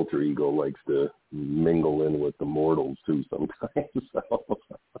 my alter ego likes to mingle in with the mortals, too, sometimes. So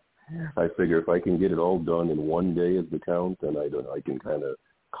I figure if I can get it all done in one day as the Count, then I can kind of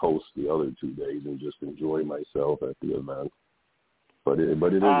coast the other 2 days and just enjoy myself at the event. But it is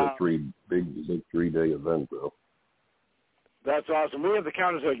a big 3-day event, though. That's awesome. We have the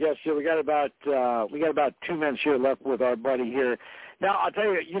Count as our guest here. We got about 2 minutes here left with our buddy here. Now, I'll tell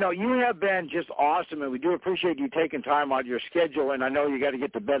you, you have been just awesome, and we do appreciate you taking time out of your schedule, and I know you got to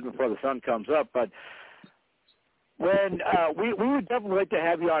get to bed before the sun comes up, but when we would definitely like to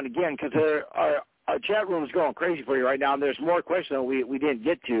have you on again, because our chat room is going crazy for you right now, and there's more questions that we didn't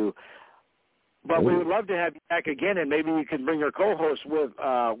get to. But we would love to have you back again, and maybe you can bring your co-host with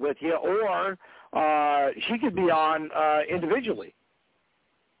you, or she could be on individually.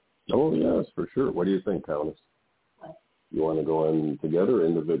 Oh, yes, for sure. What do you think, Countess? What? You want to go in together or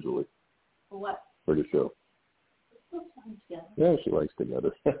individually? For what? For the show. Together. Yeah, she likes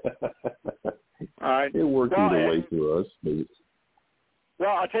together. All right. It worked either way for us. Maybe.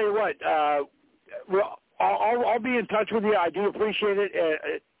 Well, I'll tell you what. I'll be in touch with you. I do appreciate it.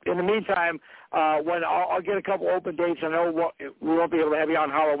 In the meantime, when I'll get a couple open dates. I know we won't be able to have you on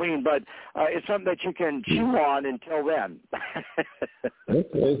Halloween, but it's something that you can chew on until then.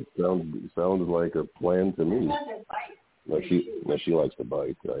 Okay, sounds like a plan to me. No, she likes to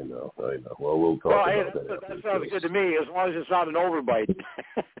bite. I know. Well, we'll talk about that. That sounds good to me, as long as it's not an overbite.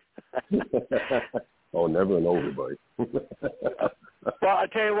 Oh, never an overbite. Well, I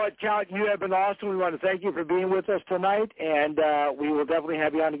tell you what, Count, you have been awesome. We want to thank you for being with us tonight, and we will definitely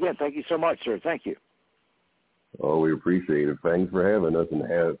have you on again. Thank you so much, sir. Thank you. Oh, we appreciate it. Thanks for having us,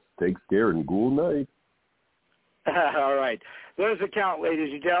 and take care and good night. All right. There's the count,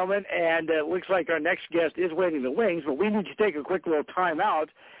 ladies and gentlemen, and it looks like our next guest is waiting in the wings, but we need to take a quick little time out,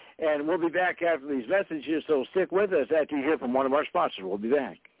 and we'll be back after these messages, so stick with us after you hear from one of our sponsors. We'll be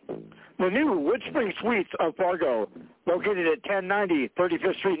back. The new Wood Spring Suites of Fargo, located at 1090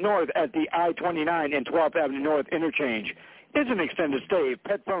 35th Street North at the I-29 and 12th Avenue North interchange, is an extended stay,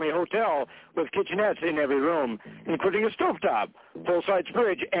 pet-friendly hotel with kitchenettes in every room, including a stovetop, full-size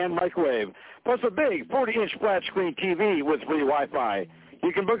fridge, and microwave, plus a big 40-inch flat-screen TV with free Wi-Fi.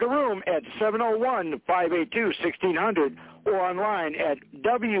 You can book a room at 701-582-1600 or online at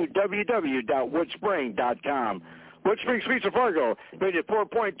www.woodspring.com. Wood Spring Suites of Fargo, rated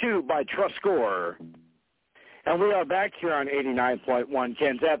 4.2 by Trust Score. And we are back here on 89.1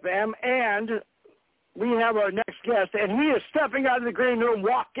 KensFM, and we have our next guest, and he is stepping out of the green room,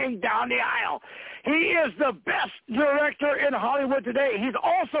 walking down the aisle. He is the best director in Hollywood today. He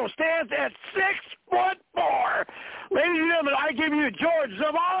also stands at 6'4". Ladies and gentlemen, I give you George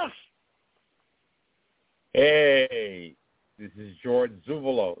Zavalos. Hey, this is George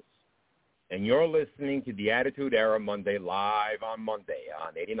Zuvalos, and you're listening to the Attitude Era Monday live on Monday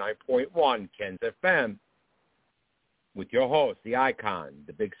on 89.1 KensFM with your host, the icon,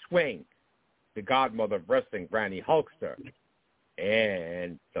 the big swing, the godmother of wrestling, Granny Hulkster,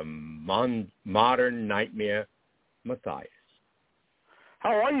 and the modern nightmare, Matthias.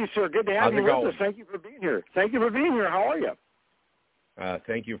 How are you, sir? Good to have you with us. Thank you for being here. Thank you for being here. How are you?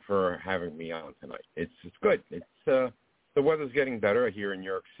 Thank you for having me on tonight. It's good. It's the weather's getting better here in New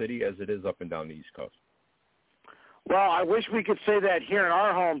York City as it is up and down the East Coast. Well, I wish we could say that here in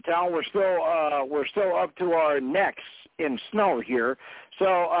our hometown. We're still up to our necks in snow here,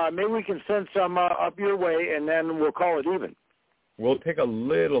 so maybe we can send some up your way, and then we'll call it even. We'll take a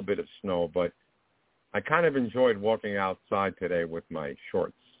little bit of snow, but I kind of enjoyed walking outside today with my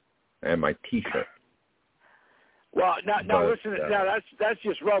shorts and my T-shirt. Well, now listen. Now that's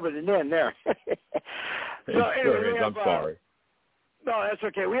just rubbing it in there. So anyway, I'm sorry. No, that's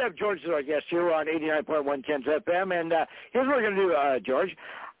okay. We have George as our guest here on 89.1 KensFM, and here's what we're going to do, George.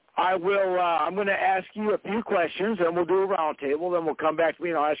 I'm going to ask you a few questions, and we'll do a round table. Then we'll come back to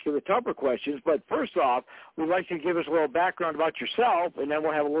me, and I'll ask you the tougher questions. But first off, we'd like you to give us a little background about yourself, and then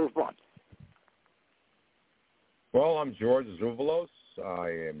we'll have a little fun. Well, I'm George Zuvalos.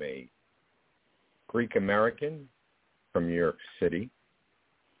 I am a Greek-American from New York City.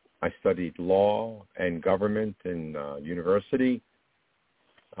 I studied law and government in university.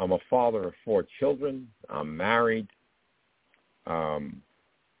 I'm a father of 4 children. I'm married.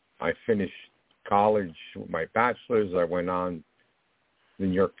 I finished college with my bachelor's. I went on to the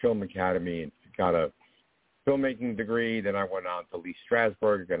New York Film Academy and got a filmmaking degree. Then I went on to Lee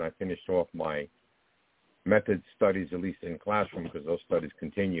Strasberg, and I finished off my method studies, at least in classroom, because those studies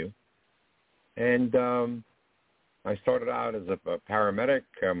continue. And I started out as a paramedic,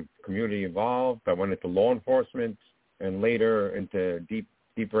 community involved. I went into law enforcement and later into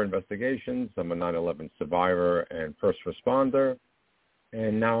deeper investigations. I'm a 9/11 survivor and first responder.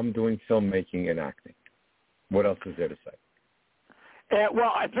 And now I'm doing filmmaking and acting. What else is there to say?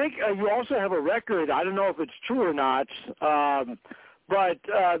 Well, I think you also have a record. I don't know if it's true or not, but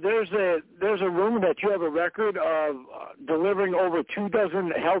there's a rumor that you have a record of delivering over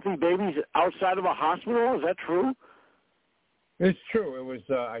 24 healthy babies outside of a hospital. Is that true? It's true. It was,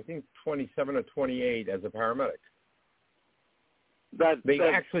 I think, 27 or 28 as a paramedic.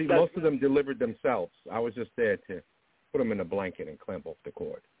 Most of them delivered themselves. I was just there to put them in a blanket and clamp off the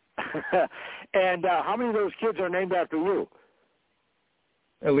cord. And how many of those kids are named after you?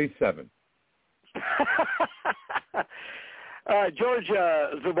 At least 7. George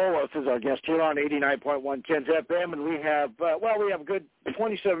Zuvalos is our guest here on 89.1 KensFM, and we have a good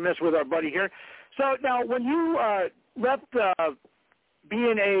 27 minutes with our buddy here. So now, when you left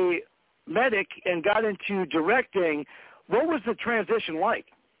being a medic and got into directing, what was the transition like?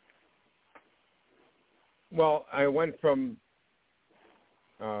 Well, I went from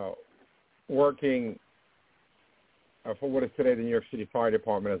working for what is today the New York City Fire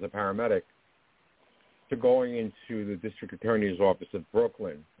Department as a paramedic to going into the district attorney's office of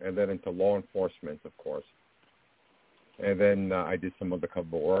Brooklyn and then into law enforcement, of course. And then I did some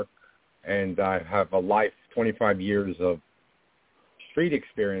undercover work. And I have a life, 25 years of street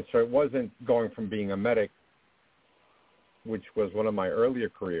experience. So it wasn't going from being a medic, which was one of my earlier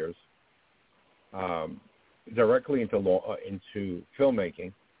careers, directly into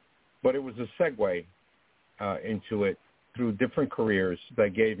filmmaking. But it was a segue into it through different careers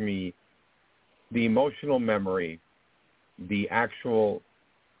that gave me the emotional memory, the actual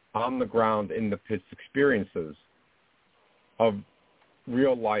on-the-ground, in-the-pits experiences of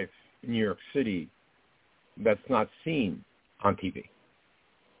real life in New York City that's not seen on TV.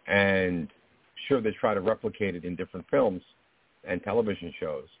 And sure, they try to replicate it in different films and television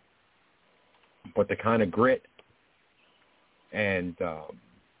shows, but the kind of grit and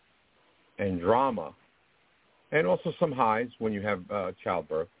drama, and also some highs when you have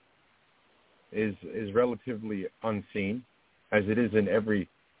childbirth, is relatively unseen, as it is in every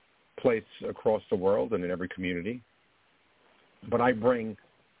place across the world and in every community. But I bring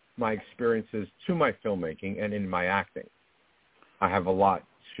my experiences to my filmmaking and in my acting. I have a lot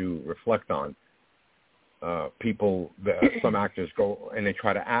to reflect on. Some actors go and they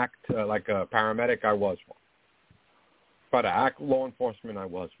try to act like a paramedic. I was one. Try to act law enforcement. I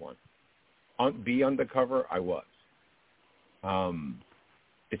was one. Be undercover. I was.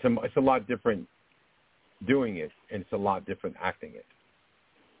 It's a lot different doing it, and it's a lot different acting it.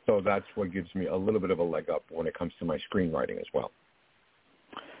 So that's what gives me a little bit of a leg up when it comes to my screenwriting as well.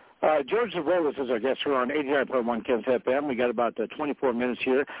 George Zavolis is our guest. We're on 89.1 KensFM. We got about 24 minutes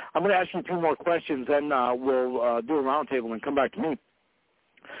here. I'm going to ask you 2 more questions, then we'll do a roundtable and come back to me.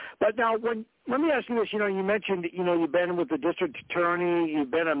 But now, let me ask you this. You mentioned, you've been with the district attorney, you've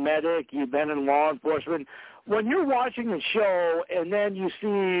been a medic, you've been in law enforcement. When you're watching the show and then you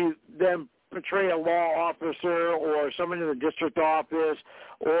see them portray a law officer or someone in the district office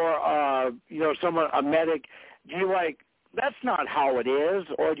or, a medic, do you that's not how it is?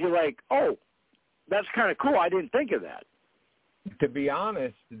 Or do you oh, that's kind of cool, I didn't think of that? To be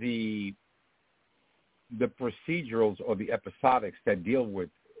honest, the procedurals or the episodics that deal with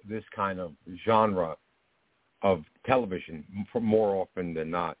this kind of genre of television, more often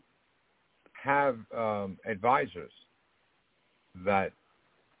than not, have advisors that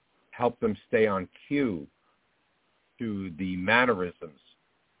help them stay on cue to the mannerisms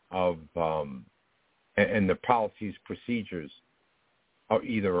of and the policies, procedures of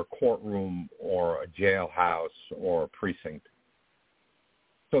either a courtroom or a jailhouse or a precinct.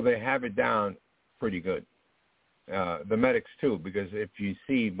 So they have it down pretty good. The medics, too, because if you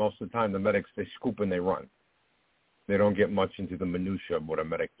see, most of the time the medics, they scoop and they run. They don't get much into the minutia of what a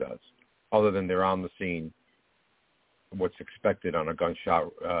medic does, other than they're on the scene, what's expected on a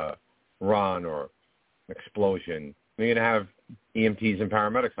gunshot run or explosion. You're going to have EMTs and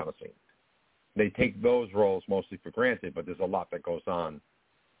paramedics on the scene. They take those roles mostly for granted, but there's a lot that goes on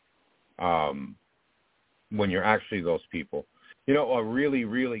when you're actually those people. A really,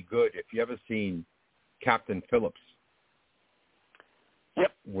 really good, if you ever seen Captain Phillips.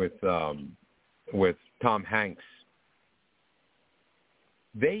 Yep. With Tom Hanks.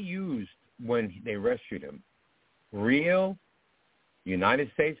 They used, when they rescued him, real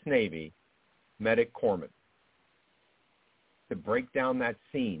United States Navy medic corpsmen to break down that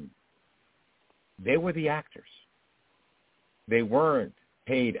scene. They were the actors. They weren't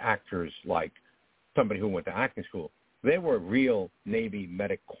paid actors like somebody who went to acting school. They were real Navy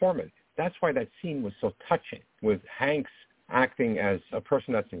medic corpsmen. That's why that scene was so touching, with Hanks acting as a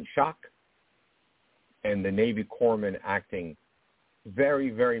person that's in shock and the Navy corpsman acting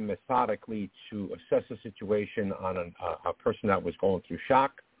very, very methodically to assess a situation on a person that was going through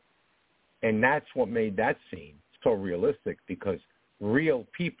shock. And that's what made that scene so realistic, because real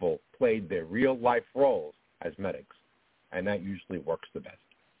people played their real life roles as medics, and that usually works the best.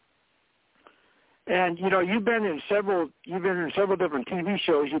 And you've been in several different TV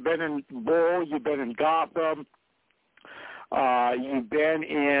shows. You've been in Bull, you've been in Gotham, you've been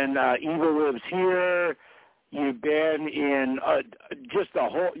in Evil Lives Here, you've been in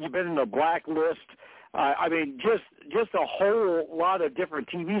you've been in The Blacklist. Just a whole lot of different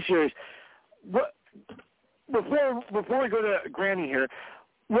TV series. Before we go to Granny here,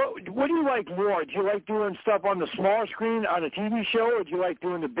 what do you like more? Do you like doing stuff on the small screen on a TV show, or do you like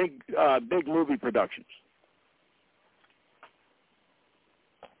doing the big movie productions?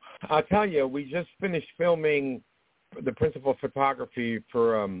 I'll tell you, we just finished filming the principal photography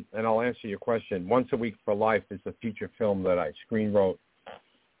for, and I'll answer your question, Once a Week for Life is a feature film that I screen wrote,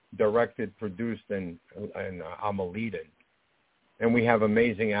 directed, produced, and I'm a lead in. And we have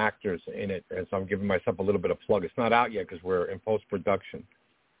amazing actors in it, and so I'm giving myself a little bit of plug. It's not out yet because we're in post-production.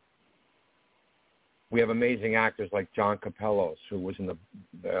 We have amazing actors like John Capellos, who was in the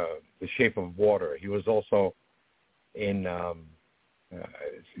Shape of Water. He was also in the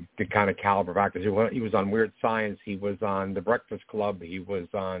kind of caliber of actors. He was on Weird Science. He was on The Breakfast Club. He was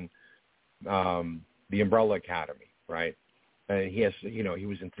on The Umbrella Academy, right? And he has, he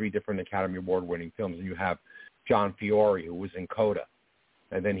was in 3 different Academy Award-winning films. And you have John Fiore, who was in Coda,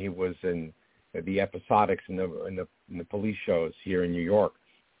 and then he was in the episodics in the police shows here in New York.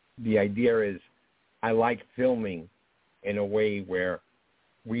 The idea is, I like filming in a way where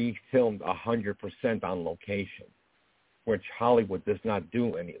we filmed 100% on location, which Hollywood does not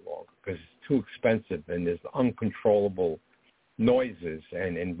do any longer because it's too expensive and there's uncontrollable noises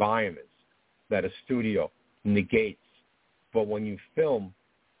and environments that a studio negates. But when you film,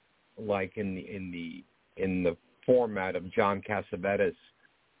 like in the format of John Cassavetes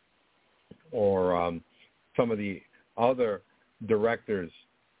or some of the other directors,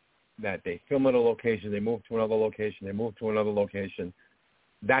 that they film at a location, they move to another location, they move to another location.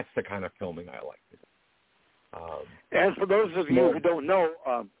 That's the kind of filming I like. And for those of you who don't know,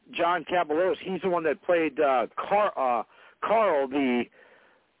 John Caballeros, he's the one that played Carl, the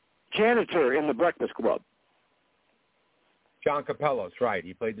janitor in The Breakfast Club. John Capello's right.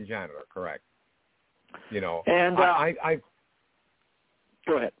 He played the janitor, correct. And I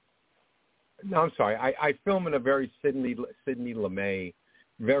go ahead. No, I'm sorry. I film in a very Sidney Lumet,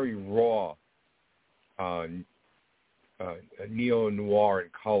 very raw, neo-noir in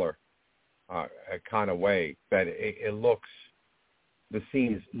color kind of way that it looks, the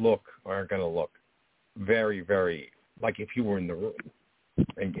scenes are going to look very, very like if you were in the room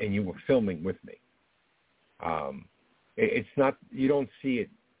and you were filming with me. It's not, you don't see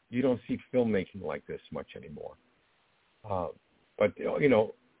filmmaking like this much anymore. But,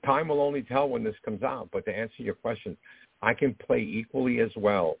 time will only tell when this comes out. But to answer your question, I can play equally as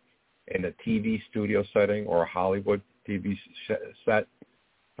well in a TV studio setting or a Hollywood TV set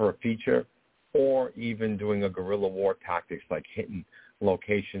for a feature, or even doing a guerrilla war tactics like hitting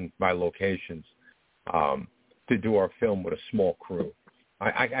location by locations to do our film with a small crew.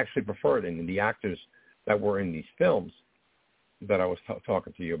 I actually prefer it, and the actors that were in these films that I was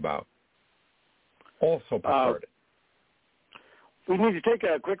talking to you about also preferred it. We need to take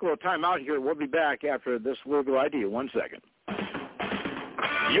a quick little time out here. We'll be back after this legal ID. 1 second.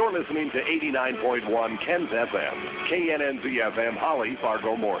 You're listening to 89.1 KensFM, KNNZ-FM, Holly,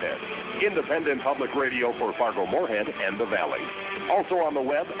 Fargo, Moorhead. Independent public radio for Fargo, Moorhead, and the Valley. Also on the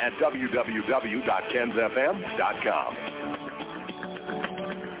web at www.kensfm.com.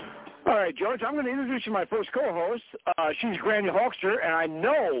 All right, George, I'm going to introduce you to my first co-host. She's Granny Hawkster, and I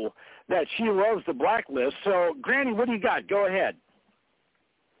know that she loves the Blacklist. So, Granny, what do you got? Go ahead.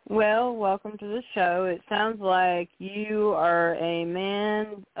 Well, welcome to the show. It sounds like you are a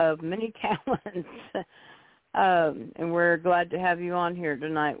man of many talents, and we're glad to have you on here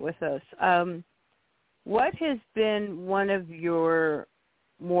tonight with us. What has been one of your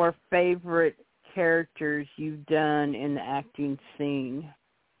more favorite characters you've done in the acting scene?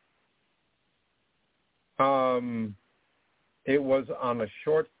 It was on a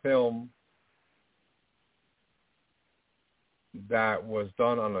short film that was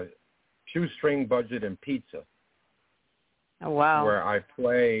done on a shoestring budget in pizza. Oh, wow. Where I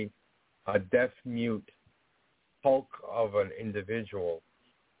play a deaf-mute hulk of an individual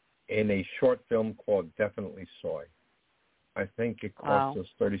in a short film called Definitely Soy. I think it cost us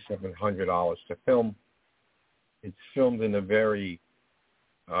 $3,700 to film. It's filmed in a very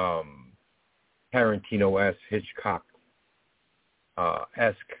Tarantino-esque, Hitchcock-esque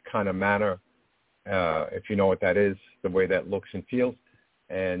kind of manner, if you know what that is, the way that looks and feels.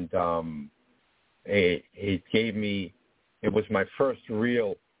 And it gave me, it was my first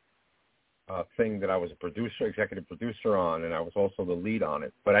real thing that I was a producer, executive producer on, and I was also the lead on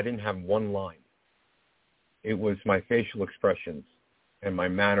it. But I didn't have one line. It was my facial expressions and my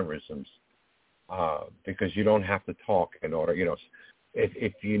mannerisms, because you don't have to talk in order,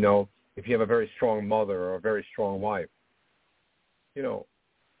 if you have a very strong mother or a very strong wife,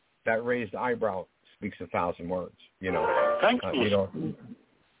 that raised eyebrow speaks 1,000 words, Thank you.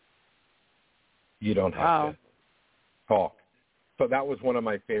 You don't have to talk. So that was one of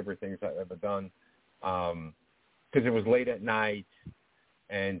my favorite things I've ever done, because it was late at night,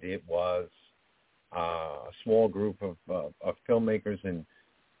 and it was a small group of filmmakers and,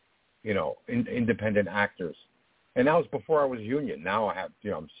 independent actors. And that was before I was union. Now I have,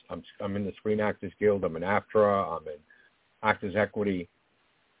 I'm in the Screen Actors Guild. I'm in AFTRA. I'm in Actors Equity.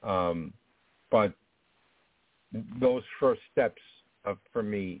 But those first steps for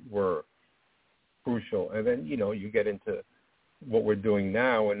me were crucial. And then, you get into what we're doing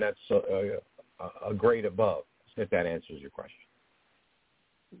now, and that's a grade above, if that answers your question.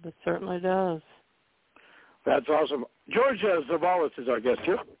 It certainly does. That's awesome. George Zavalis is our guest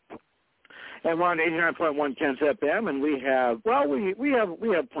here. And we're on 89.1 KensFM, and we have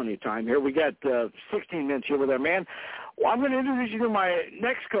plenty of time here. We got 16 minutes here with our man. Well, I'm going to introduce you to my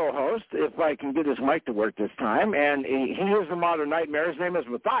next co-host, if I can get his mic to work this time, and he is the Modern Nightmare. His name is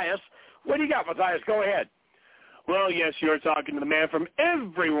Matthias. What do you got, Matthias? Go ahead. Well, yes, you're talking to the man from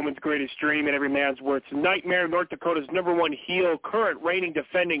every woman's greatest dream and every man's worst nightmare, North Dakota's #1 heel, current reigning,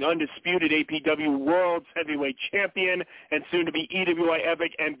 defending, undisputed APW World Heavyweight Champion, and soon-to-be EWI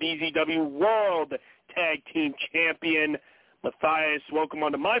Epic and BZW World Tag Team Champion, Matthias. Welcome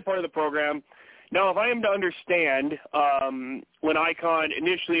onto my part of the program. Now, if I am to understand, when Icon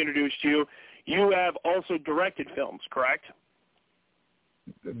initially introduced you, you have also directed films, correct?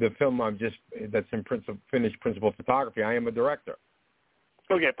 The film that's in finished principal photography. I am a director.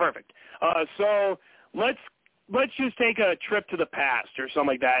 Okay, perfect. So let's just take a trip to the past or something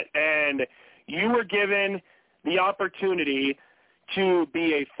like that, and you were given the opportunity to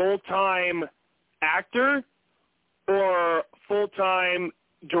be a full-time actor or full-time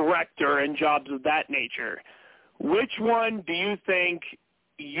director and jobs of that nature. Which one do you think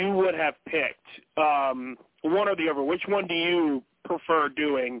you would have picked? One or the other. Which one do you prefer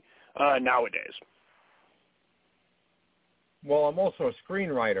doing nowadays? Well, I'm also a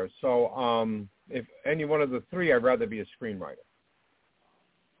screenwriter, so if any one of the three, I'd rather be a screenwriter.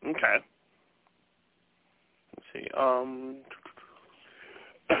 Okay. Let's see.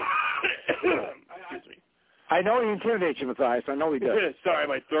 Excuse me. I know he intimidates you, Matthias. I know he does. Sorry,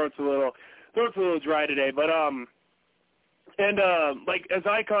 my throat's a little dry today, but like as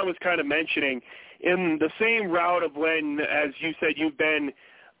Icon was kind of mentioning, in the same route of when, as you said, you've been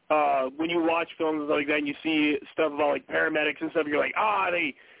when you watch films like that and you see stuff about like paramedics and stuff, you're like,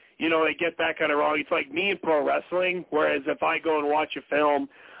 they get that kind of wrong. It's like me in pro wrestling, whereas if I go and watch a film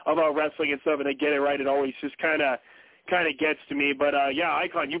about wrestling and stuff and they get it right, it always just kind of gets to me. But yeah,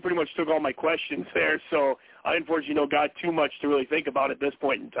 Icon, you pretty much took all my questions there, so I unfortunately got too much to really think about at this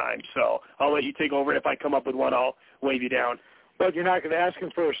point in time. So I'll let you take over. If I come up with one, I'll wave you down. But you're not going to ask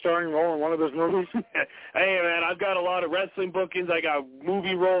him for a starring role in one of those movies? Hey, man, I've got a lot of wrestling bookings. I got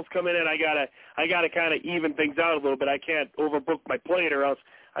movie roles coming in. I gotta kind of even things out a little bit. I can't overbook my plate, or else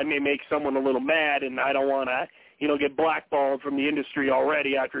I may make someone a little mad, and I don't want to, get blackballed from the industry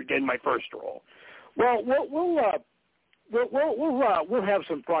already after getting my first role. Well, we'll have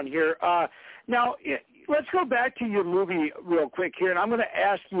some fun here. Now, let's go back to your movie real quick here, and I'm going to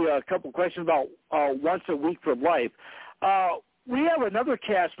ask you a couple questions about Once a Week for Life. We have another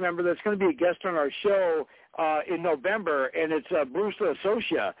cast member that's going to be a guest on our show in November, and it's Bruce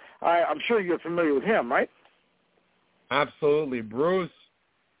Socia. I'm sure you're familiar with him, right? Absolutely. Bruce,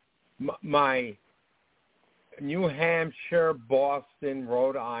 my New Hampshire, Boston,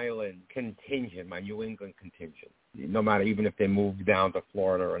 Rhode Island contingent, my New England contingent, no matter even if they move down to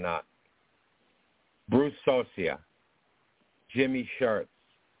Florida or not. Bruce Socia, Jimmy Schertz,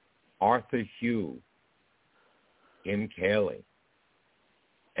 Arthur Hugh, Jim Cayley,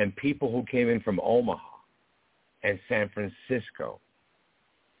 and people who came in from Omaha and San Francisco,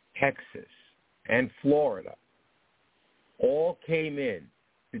 Texas, and Florida all came in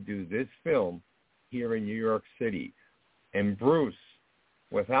to do this film here in New York City. And Bruce,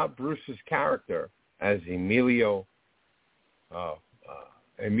 without Bruce's character as Emilio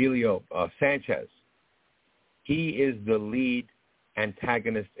Sanchez, he is the lead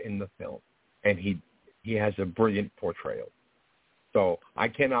antagonist in the film, and he has a brilliant portrayal. So I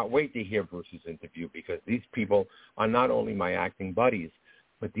cannot wait to hear Bruce's interview, because these people are not only my acting buddies,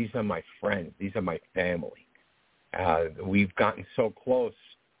 but these are my friends. These are my family. We've gotten so close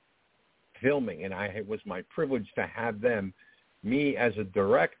filming, and it was my privilege to have them, me as a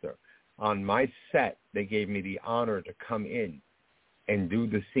director, on my set. They gave me the honor to come in and do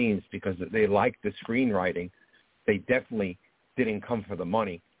the scenes because they liked the screenwriting. They definitely didn't come for the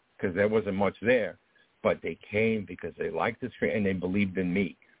money because there wasn't much there. But they came because they liked the screen and they believed in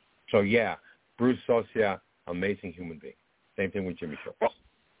me. So, yeah, Bruce Socia, amazing human being. Same thing with Jimmy Schultz.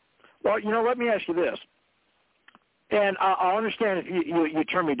 Well, let me ask you this. And I'll understand if you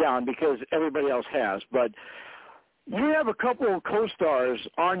turn me down because everybody else has. But you have a couple of co-stars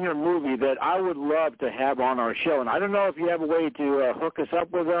on your movie that I would love to have on our show. And I don't know if you have a way to hook us up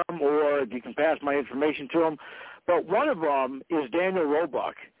with them or if you can pass my information to them. But one of them is Daniel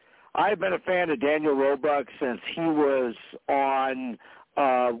Roebuck. I've been a fan of Daniel Roebuck since he was on,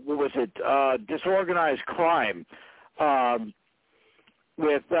 Disorganized Crime,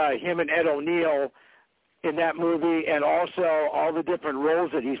 with him and Ed O'Neill in that movie, and also all the different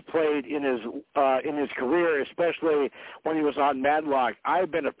roles that he's played in his career, especially when he was on Matlock. I've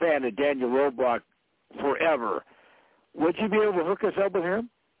been a fan of Daniel Roebuck forever. Would you be able to hook us up with him?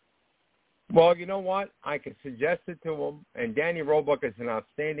 Well, you know what? I could suggest it to him. And Danny Roebuck is an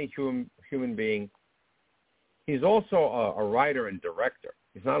outstanding human being. he's also a writer and director.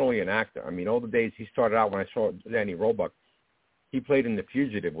 He's not only an actor. I mean, all the days he started out when I saw Danny Roebuck, he played in The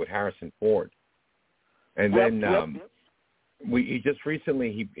Fugitive with Harrison Ford. And then he just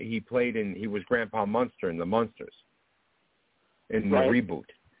recently he played he was Grandpa Munster in The Munsters in the reboot.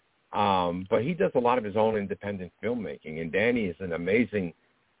 But he does a lot of his own independent filmmaking, and Danny is an amazing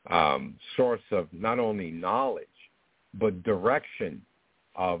source of not only knowledge but direction.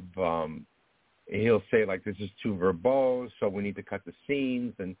 Of he'll say, like, this is too verbose, so we need to cut the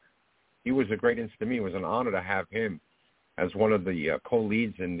scenes. And he was a great influence to me. It was an honor to have him as one of the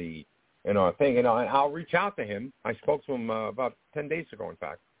co-leads in our thing. And I'll reach out to him. I spoke to him about 10 days ago, in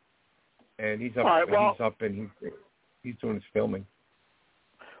fact. And he's up, and he's doing his filming.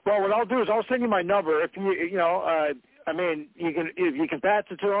 Well, what I'll do is I'll send you my number. If if you can pass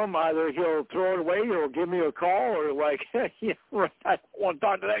it to him, either he'll throw it away or give me a call, or I don't want to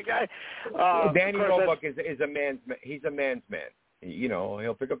talk to that guy. Danny Roebuck is a man's man. He's a man's man.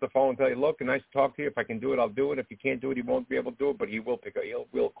 He'll pick up the phone and tell you, look, nice to talk to you. If I can do it, I'll do it. If you can't do it, he won't be able to do it, but he will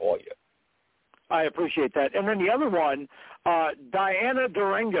will call you. I appreciate that. And then the other one, Diana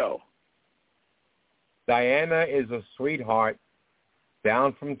Durango. Diana is a sweetheart,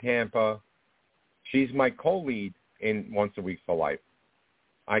 down from Tampa. She's my co-lead in Once a Week for Life.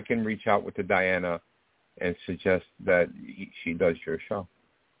 I can reach out to Diana and suggest that she does your show.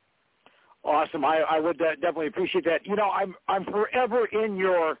 Awesome. I would definitely appreciate that. I'm forever in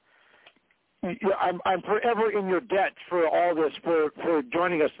your I'm forever in your debt for all this, for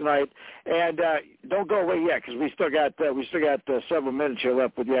joining us tonight. And don't go away yet, because we still got several minutes here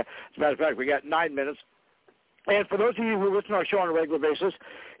left with you. As a matter of fact, we got 9 minutes. And for those of you who listen to our show on a regular basis,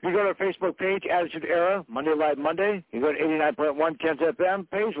 if you go to our Facebook page, Attitude Era, Monday Live Monday, you go to 89.1 KensFM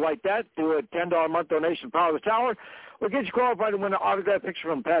page, like that, do a $10 a month donation, Power of the Tower. We'll get you qualified to win an autographed picture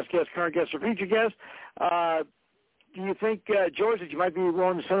from past guests, current guests, or future guests. Do you think, George, that you might be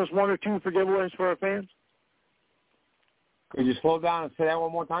willing to send us one or two for giveaways for our fans? Could you slow down and say that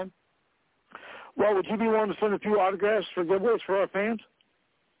one more time? Well, would you be willing to send a few autographs for giveaways for our fans?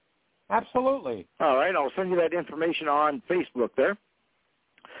 Absolutely. All right, I'll send you that information on Facebook there.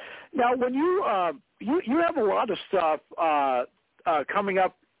 Now, when you have a lot of stuff coming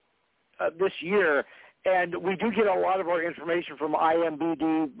up this year, and we do get a lot of our information from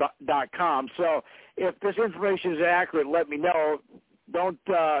imbd.com. So if this information is accurate, let me know. Don't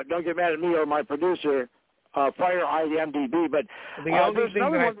get mad at me or my producer, fire IMDb. But the only thing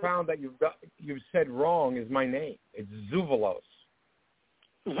that I found that you've said wrong is my name. It's Zuvalos.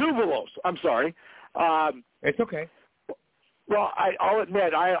 Zuvalos. I'm sorry. It's okay. Well, I'll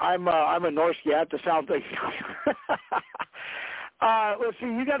admit I'm a Norse. You have to sound things. Let's see.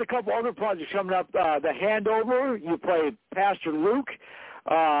 You got a couple other projects coming up. The Handover. You play Pastor Luke.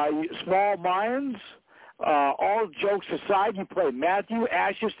 Small Minds. All jokes aside, you play Matthew.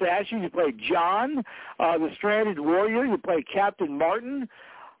 Ashes to Ashes. You play John. The Stranded Warrior. You play Captain Martin.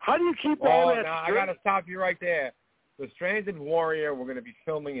 How do you keep all that? I got to stop you right there. The Stranded Warrior, we're going to be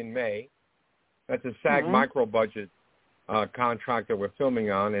filming in May. That's a SAG micro-budget contract that we're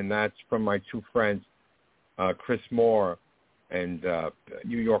filming on, and that's from my two friends, Chris Moore and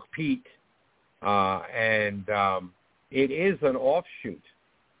New York Pete. And it is an offshoot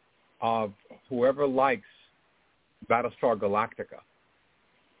of whoever likes Battlestar Galactica.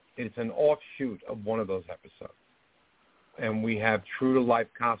 It's an offshoot of one of those episodes. And we have true-to-life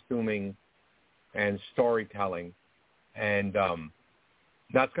costuming and storytelling. And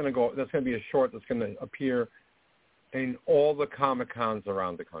that's going to be a short that's going to appear in all the Comic-Cons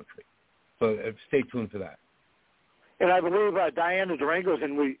around the country. So stay tuned for that. And I believe Diana Durango's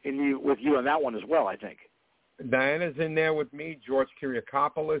with you on that one as well, I think. Diana's in there with me. George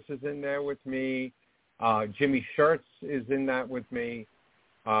Kyriakopoulos is in there with me. Jimmy Schertz is in that with me.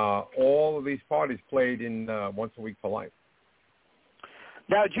 All of these parties played in Once a Week for Life.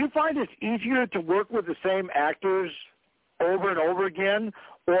 Now, do you find it's easier to work with the same actors over and over again,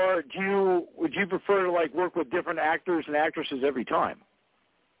 or would you prefer to work with different actors and actresses every time?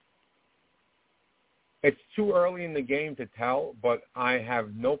 It's too early in the game to tell, but I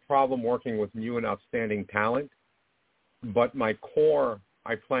have no problem working with new and outstanding talent. But my core,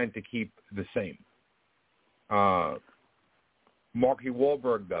 I plan to keep the same. Marky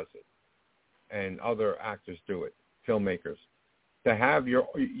Wahlberg does it, and other actors do it, filmmakers.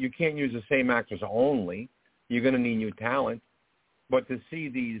 You can't use the same actors only. You're going to need new talent. But to see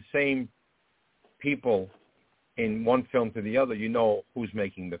these same people in one film to the other, you know who's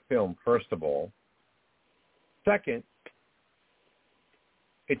making the film, first of all. Second,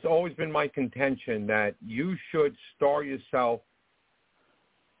 it's always been my contention that you should star yourself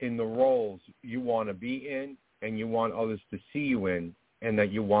in the roles you want to be in and you want others to see you in, and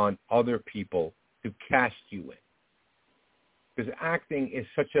that you want other people to cast you in. Because acting is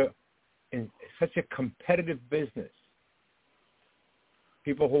such a competitive business.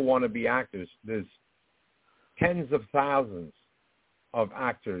 People who want to be actors, there's tens of thousands of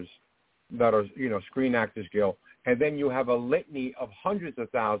actors that are, Screen Actors Guild, and then you have a litany of hundreds of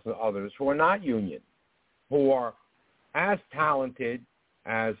thousands of others who are not union, who are as talented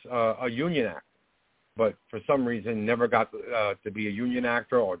as a union actor, but for some reason never got to be a union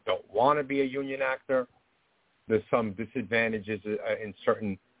actor or don't want to be a union actor. There's some disadvantages in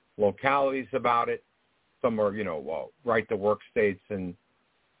certain localities about it. Some are, right-to-work states, and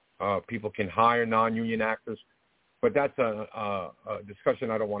people can hire non-union actors. But that's a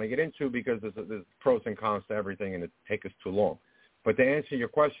discussion I don't want to get into because there's pros and cons to everything, and it'd take us too long. But to answer your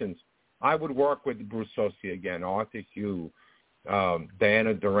questions, I would work with Bruce Sosi again, Arthur Hugh,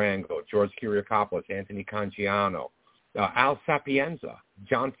 Diana Durango, George Kiriakopoulos, Anthony Cangiano, Al Sapienza,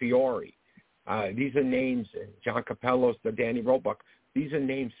 John Fiore. These are names, John Capellos, Danny Roebuck. These are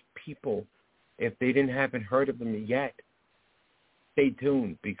names people, if they haven't heard of them yet, stay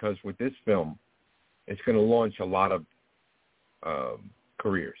tuned, because with this film, it's going to launch a lot of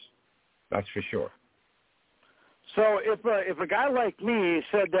careers. That's for sure. So if a guy like me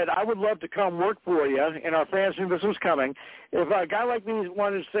said that I would love to come work for you, and our fans knew this was coming, if a guy like me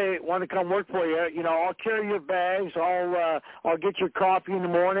wanted to come work for you, I'll carry your bags, I'll get your coffee in the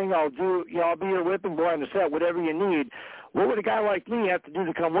morning, I'll be your whipping boy on the set, whatever you need. What would a guy like me have to do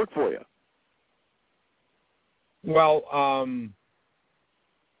to come work for you? Well,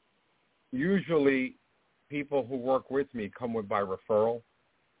 usually people who work with me come by referral.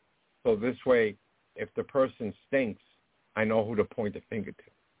 So this way, if the person stinks, I know who to point the finger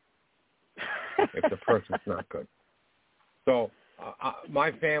to if the person's not good. So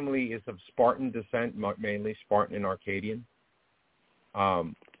my family is of Spartan descent, mainly Spartan and Arcadian.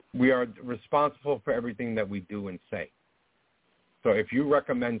 We are responsible for everything that we do and say. So if you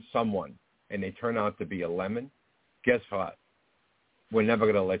recommend someone and they turn out to be a lemon, guess what? We're never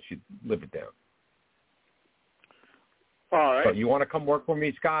going to let you live it down. All right. So you want to come work for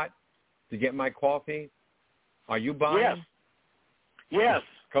me, Scott, to get my coffee? Are you buying? Yes.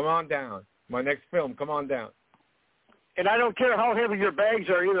 Come on down. My next film, come on down. And I don't care how heavy your bags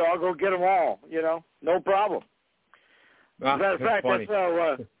are either. I'll go get them all, no problem. As a matter of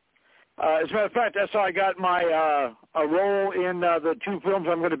fact, that's how I got my a role in the two films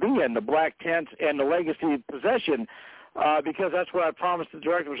I'm going to be in, The Black Tent and The Legacy Possession, because that's what I promised the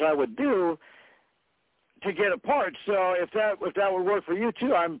directors I would do to get a part. So if that would work for you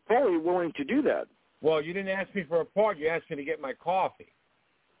too, I'm fully willing to do that. Well, you didn't ask me for a part. You asked me to get my coffee.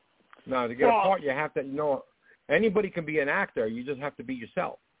 No, to get a part, you have to anybody can be an actor. You just have to be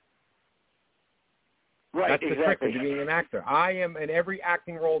yourself. Right, that's the exactly. trick of being an actor. I am in every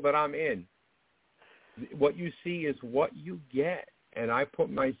acting role that I'm in. What you see is what you get, and I put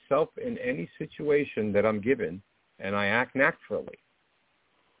myself in any situation that I'm given, and I act naturally.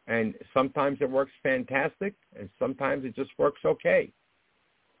 And sometimes it works fantastic, and sometimes it just works okay.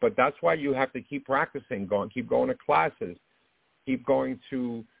 But that's why you have to keep practicing, keep going to classes, keep going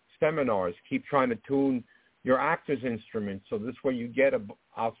to seminars, keep trying to tune your actor's instrument, so this way you get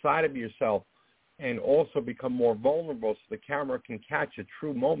outside of yourself and also become more vulnerable so the camera can catch a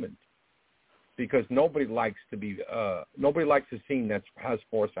true moment. Because nobody likes a scene that has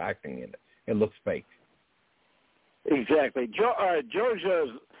forced acting in it. It looks fake. Exactly. George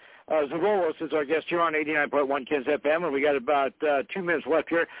Zavolos is our guest here on 89.1 KensFM, and we got about 2 minutes left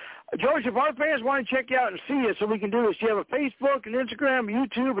here. George, if our fans want to check you out and see you, so we can do this, do you have a Facebook, an Instagram, a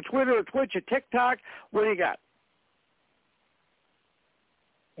YouTube, a Twitter, a Twitch, a TikTok? What do you got?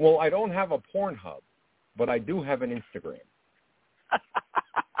 Well, I don't have a Pornhub, but I do have an Instagram.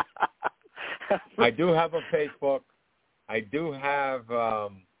 I do have a Facebook. I do have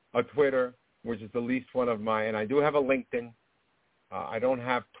a Twitter, which is the least one of mine, and I do have a LinkedIn. I don't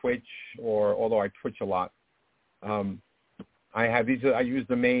have Twitch, although I Twitch a lot. I have these. I use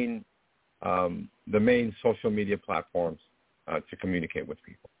the main social media platforms to communicate with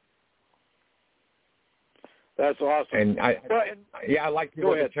people. That's awesome. And I like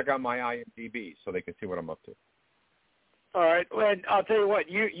people to check out my IMDb so they can see what I'm up to. All right, and I'll tell you what,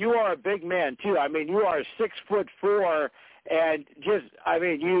 you are a big man too. I mean, you are 6'4", and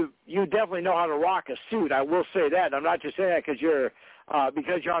you definitely know how to rock a suit. I will say that. I'm not just saying that because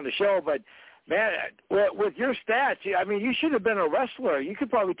you're on the show, but man, with your stats, you should have been a wrestler. You could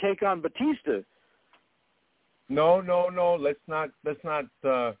probably take on Batista. No. Let's not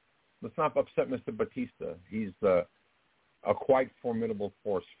upset Mr. Batista. He's a quite formidable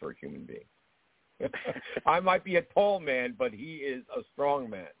force for a human being. I might be a tall man, but he is a strong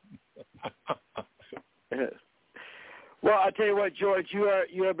man. Well, I'll tell you what, George,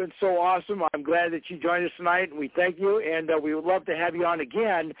 you have been so awesome. I'm glad that you joined us tonight, and we thank you, and we would love to have you on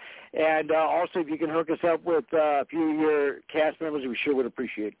again. And also, if you can hook us up with a few of your cast members, we sure would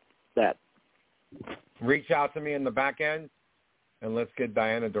appreciate that. Reach out to me in the back end, and let's get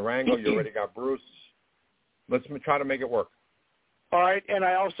Diana Durango. You already got Bruce. Let's try to make it work. All right, and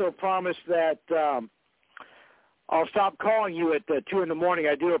I also promise that I'll stop calling you at 2 in the morning.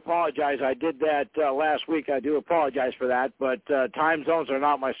 I do apologize. I did that last week. I do apologize for that, but time zones are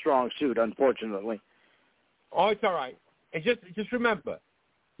not my strong suit, unfortunately. Oh, it's all right. And just remember,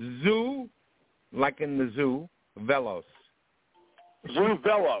 zoo, like in the zoo, velos. Zoo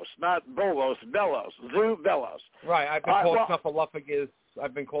velos, not bolos, velos. Zoo velos. Right. I've been called snuffleupagus.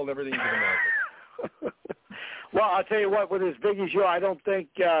 I've been called everything you can imagine. Well, I'll tell you what, with as big as you are, I don't think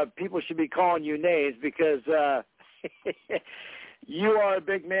people should be calling you names because you are a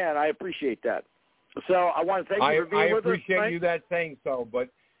big man. I appreciate that. So I want to thank you for being with us. I appreciate you that saying so, but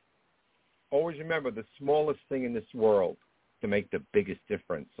always remember the smallest thing in this world to make the biggest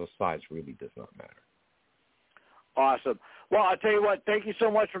difference, so size really does not matter. Awesome. Well, I'll tell you what, thank you so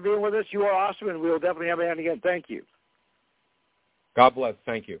much for being with us. You are awesome, and we will definitely have you on again. Thank you. God bless.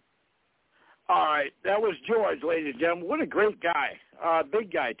 Thank you. All right. That was George, ladies and gentlemen. What a great guy.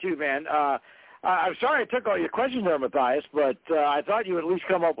 Big guy, too, man. I'm sorry I took all your questions there, Matthias, but I thought you would at least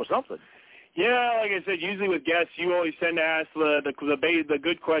come up with something. Yeah, like I said, usually with guests, you always tend to ask the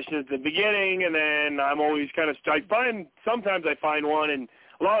good questions at the beginning, and then I'm always sometimes I find one, and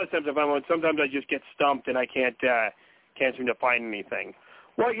a lot of times I find one. Sometimes I just get stumped, and I can't seem to find anything.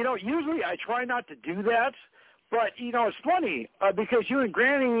 Well, usually I try not to do that. But, it's funny because you and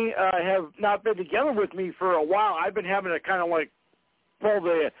Granny have not been together with me for a while. I've been having to kind of like pull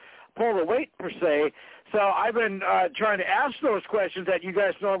the weight, per se. So I've been trying to ask those questions that you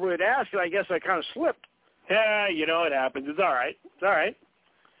guys normally would ask, and I guess I kind of slipped. Yeah, it happens. It's all right. It's all right.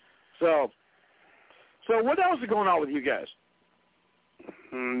 So what else is going on with you guys?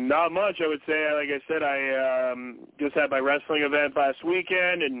 Not much, I would say. Like I said, I just had my wrestling event last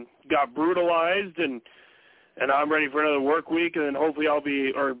weekend and got brutalized, and I'm ready for another work week, and then hopefully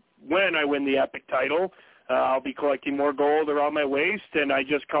when I win the Epic title, I'll be collecting more gold around my waist, and I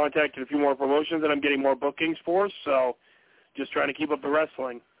just contacted a few more promotions that I'm getting more bookings for, so just trying to keep up the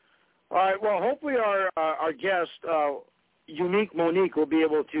wrestling. All right, well, hopefully our guest, Unique Monique, will be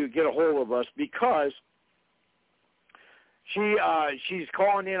able to get a hold of us because she's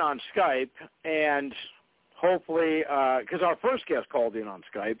calling in on Skype, and hopefully, because our first guest called in on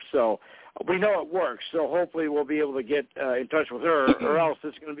Skype, so we know it works, so hopefully we'll be able to get in touch with her, or else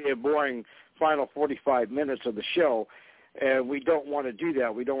it's going to be a boring final 45 minutes of the show, and we don't want to do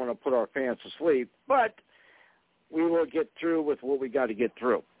that. We don't want to put our fans to sleep, but we will get through with what we got to get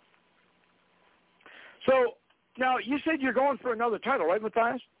through. So, now, you said you're going for another title, right,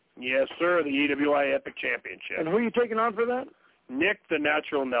 Matthias? Yes, sir, the EWI Epic Championship. And who are you taking on for that? Nick the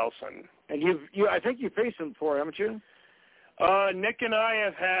Natural Nelson. And I think you faced him before, haven't you? Nick and I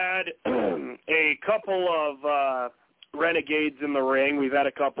have had a couple of renegades in the ring. We've had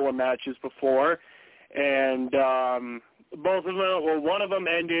a couple of matches before, and both of them, one of them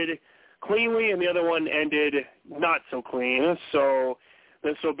ended cleanly, and the other one ended not so clean. So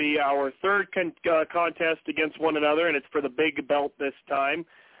this will be our third contest against one another, and it's for the big belt this time.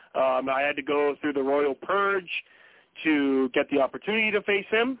 I had to go through the Royal Purge to get the opportunity to face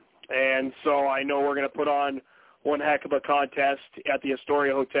him, and so I know we're going to put on one heck of a contest at the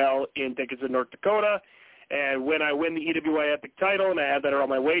Astoria Hotel in Dickinson, North Dakota. And when I win the EWI Epic title and I have that around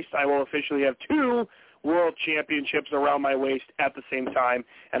my waist, I will officially have 2 world championships around my waist at the same time,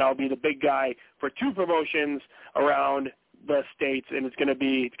 and I'll be the big guy for 2 promotions around the states. And it's going to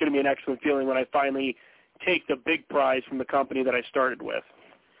be an excellent feeling when I finally take the big prize from the company that I started with.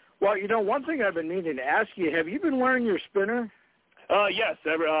 Well, one thing I've been meaning to ask you, have you been wearing your spinner? Yes.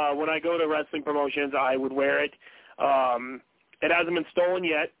 When I go to wrestling promotions, I would wear it. It hasn't been stolen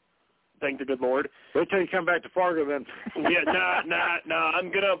yet, thank the good Lord. Wait till you come back to Fargo, then. Yeah, nah.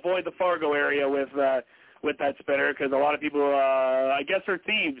 I'm gonna avoid the Fargo area with that spinner because a lot of people, I guess, are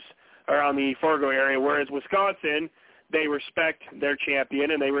thieves around the Fargo area. Whereas Wisconsin, they respect their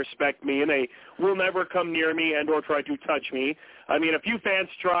champion and they respect me, and they will never come near me and or try to touch me. I mean, a few fans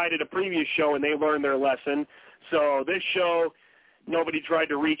tried at a previous show and they learned their lesson. So this show, nobody tried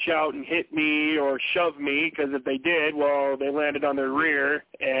to reach out and hit me or shove me, because if they did, well, they landed on their rear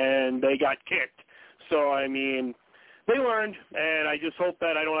and they got kicked. So, I mean, they learned, and I just hope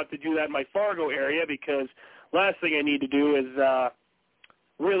that I don't have to do that in my Fargo area, because last thing I need to do is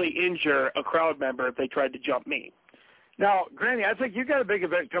really injure a crowd member if they tried to jump me. Now, Granny, I think you got a big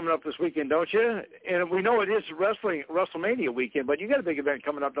event coming up this weekend, don't you? And we know it is WrestleMania weekend, but you got a big event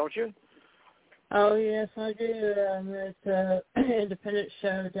coming up, don't you? Oh, yes, I do. It's an independent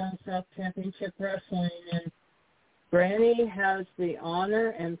show down South Championship Wrestling, and Granny has the honor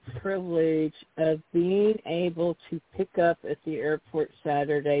and privilege of being able to pick up at the airport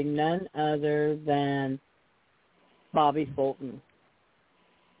Saturday none other than Bobby Fulton,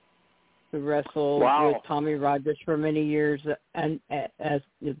 who wrestled with Tommy Rogers for many years and as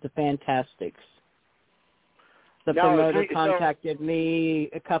the Fantastics. The promoter contacted me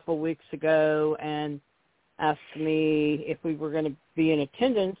a couple weeks ago and asked me if we were going to be in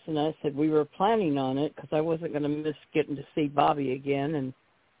attendance, and I said we were planning on it because I wasn't going to miss getting to see Bobby again, and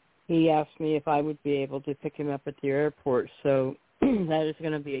he asked me if I would be able to pick him up at the airport. So that is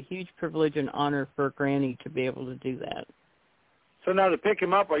going to be a huge privilege and honor for Granny to be able to do that. So now to pick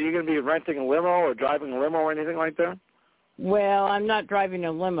him up, are you going to be renting a limo or driving a limo or anything like that? Well, I'm not driving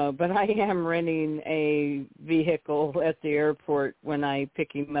a limo, but I am renting a vehicle at the airport when I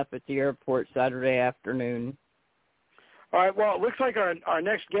pick him up at the airport Saturday afternoon. All right, well, it looks like our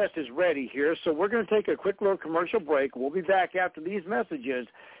next guest is ready here, so we're going to take a quick little commercial break. We'll be back after these messages,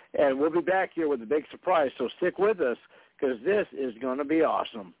 and we'll be back here with a big surprise, so stick with us because this is going to be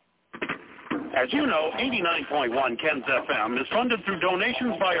awesome. As you know, 89.1 KensFM is funded through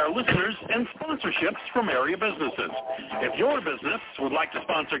donations by our listeners and sponsorships from area businesses. If your business would like to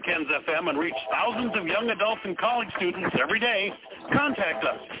sponsor KensFM and reach thousands of young adults and college students every day, contact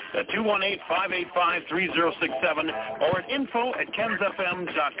us at 218-585-3067 or at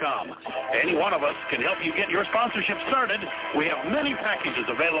info@kensfm.com. Any one of us can help you get your sponsorship started. We have many packages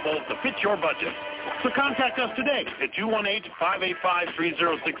available to fit your budget. So contact us today at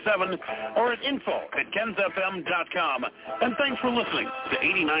 218-585-3067 or at info@kensfm.com. And thanks for listening to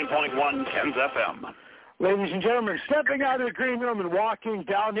 89.1 KensFM. Ladies and gentlemen, stepping out of the green room and walking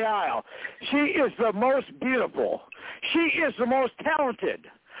down the aisle, she is the most beautiful. She is the most talented.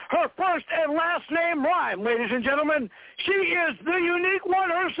 Her first and last name rhyme, ladies and gentlemen. She is the unique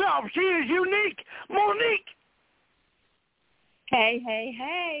one herself. She is Unique Monique. Hey, hey,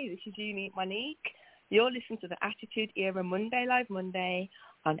 hey. This is Unique Monique. You're listening to the Attitude Era Monday Live Monday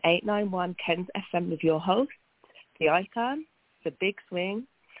on 891 Kens FM with your hosts, the Icon, the Big Swing,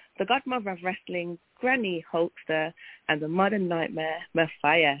 the Godmother of Wrestling, Granny Hulkster, and the Modern Nightmare,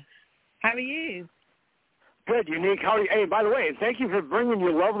 Matthias. How are you? Good, Unique. How are you? Hey, by the way, thank you for bringing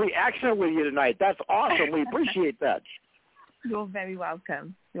your lovely accent with you tonight. That's awesome. We appreciate that. You're very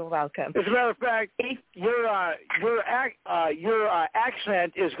welcome. You're welcome. As a matter of fact, your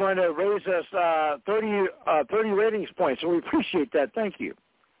accent is going to raise us 30 ratings points, so we appreciate that. Thank you.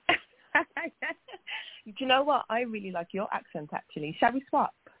 Do you know what? I really like your accent, actually. Shall we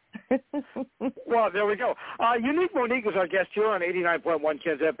swap? Well, there we go. Unique Monique is our guest here on 89.1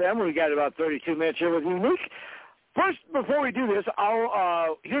 Kens FM. We got about 32 minutes here with Unique. First, before we do this,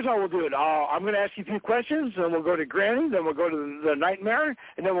 here's how we'll do it. I'm going to ask you a few questions, and we'll go to Granny, then we'll go to the Nightmare,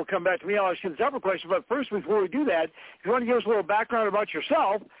 and then we'll come back to me. I'll ask you the separate question. But first, before we do that, if you want to give us a little background about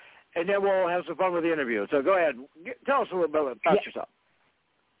yourself, and then we'll have some fun with the interview. So go ahead. Tell us a little bit about yourself.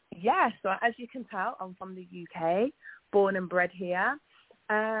 Yeah, so as you can tell, I'm from the UK, born and bred here.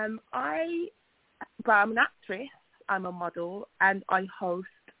 I'm an actress, I'm a model, and I host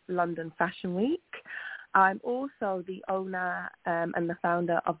London Fashion Week. I'm also the owner and the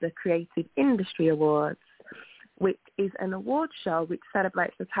founder of the Creative Industry Awards, which is an award show which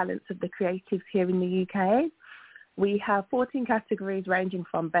celebrates the talents of the creatives here in the UK. We have 14 categories ranging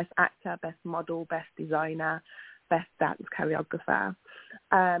from Best Actor, Best Model, Best Designer, Best Dance Choreographer.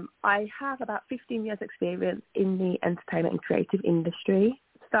 I have about 15 years experience in the entertainment and creative industry.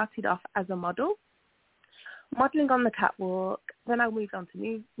 Started off as a model, modeling on the catwalk. Then I moved on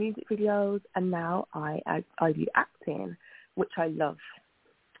to music videos, and now I do acting, which I love.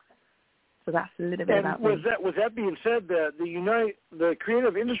 So that's a little bit about me. With that being said, the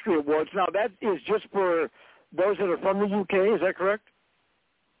Creative Industry Awards, now that is just for those that are from the UK, is that correct?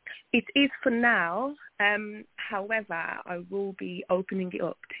 It is for now. However, I will be opening it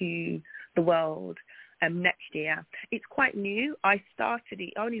up to the world next year. It's quite new. I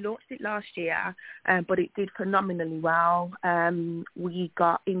only launched it last year, but it did phenomenally well. We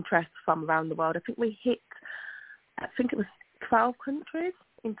got interest from around the world. I think it was 12 countries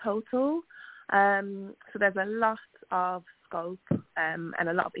in total. So there's a lot of scope and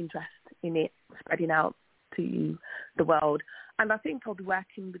a lot of interest in it spreading out to the world. And I think I'll be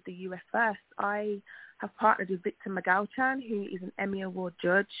working with the US first. I have partnered with Victor McGouchan, who is an Emmy Award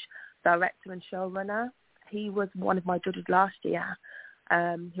judge, director and showrunner. He was one of my judges last year.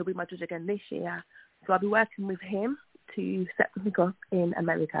 He'll be my judge again this year. So I'll be working with him to set something up in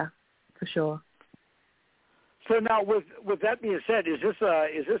America, for sure. So now, with that being said, this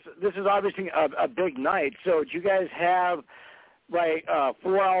is obviously a big night. So do you guys have like a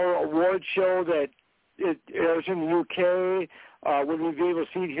 4-hour award show that it airs in the UK? Will we be able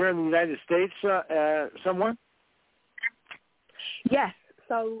to see it here in the United States somewhere? Yes.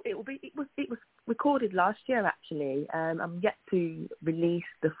 So it was recorded last year actually. I'm yet to release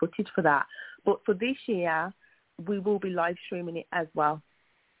the footage for that. But for this year, we will be live streaming it as well.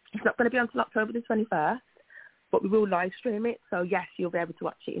 It's not going to be until October the 21st, but we will live stream it. So yes, you'll be able to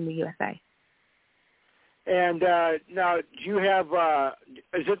watch it in the USA. And now, do you have,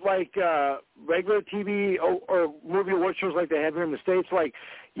 is it like regular TV or movie award shows like they have here in the States? Like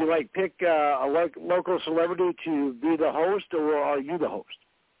you pick a local celebrity to be the host, or are you the host?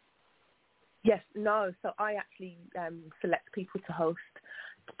 Yes, no. So I actually select people to host,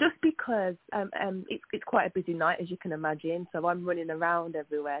 just because it's quite a busy night, as you can imagine. So I'm running around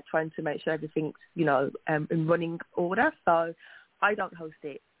everywhere trying to make sure everything's, in running order. So I don't host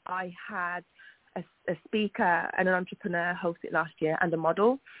it. I had a speaker and an entrepreneur host it last year, and a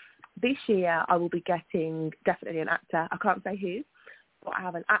model. This year I will be getting definitely an actor. I can't say who, but I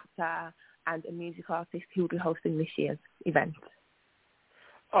have an actor and a music artist who will be hosting this year's event.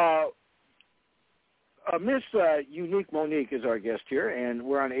 Miss Unique Monique is our guest here, and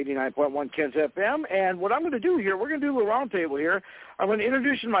we're on 89.1 KensFM. And what I'm going to do here, we're going to do a roundtable here. I'm going to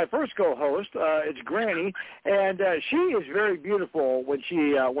introduce you to my first co-host. It's Granny, and she is very beautiful when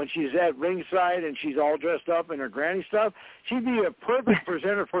she's at ringside and she's all dressed up in her Granny stuff. She'd be a perfect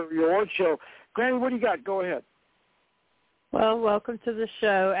presenter for your award show. Granny, what do you got? Go ahead. Well, welcome to the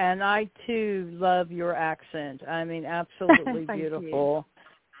show, and I, too, love your accent. I mean, absolutely beautiful.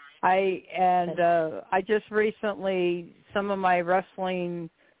 I just recently, some of my wrestling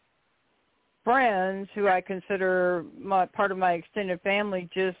friends who I consider part of my extended family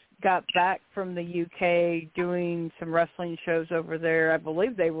just got back from the UK doing some wrestling shows over there. I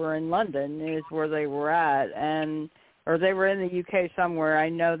believe they were in London is where they were at, or they were in the UK somewhere. I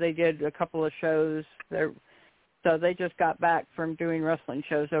know they did a couple of shows there. So they just got back from doing wrestling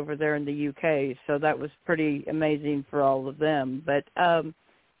shows over there in the UK. So that was pretty amazing for all of them. But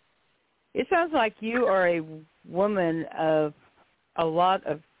it sounds like you are a woman of a lot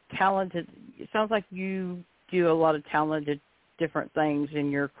of talented. It sounds like you do a lot of talented different things in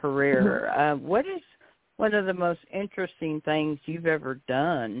your career. What is one of the most interesting things you've ever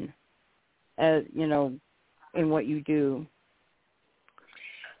done, in what you do?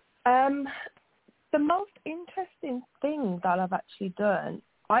 The most interesting thing that I've actually done,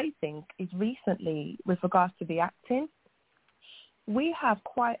 I think, is recently with regards to the acting. We have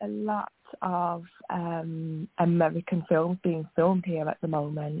quite a lot of American films being filmed here at the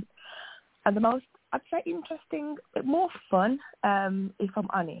moment. And the most, I'd say, interesting, more fun, if I'm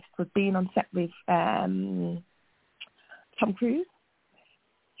honest, was being on set with Tom Cruise.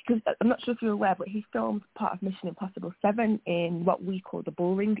 Because I'm not sure if you're aware, but he filmed part of Mission Impossible 7 in what we call the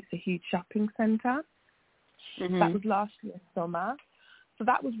Bull Ring. It's a huge shopping centre. Mm-hmm. That was last year summer. So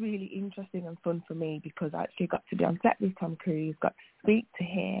that was really interesting and fun for me because I actually got to be on set with Tom Cruise, got to speak to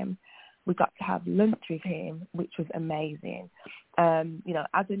him. We got to have lunch with him, which was amazing. As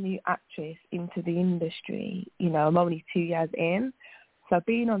a new actress into the industry, I'm only 2 years in. So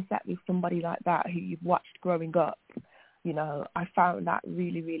being on set with somebody like that who you've watched growing up, I found that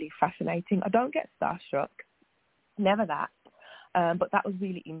really, really fascinating. I don't get starstruck, never that. But that was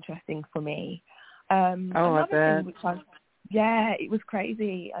really interesting for me. I bet. It was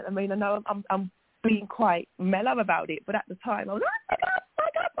crazy. I mean, I know I'm being quite mellow about it, but at the time I was like, oh my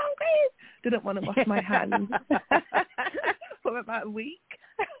God, Tom Cruise! Didn't want to wash my hands for about a week.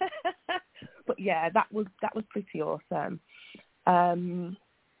 But yeah, that was pretty awesome.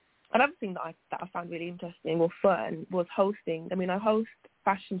 Another thing that I found really interesting or fun was hosting. I mean, I host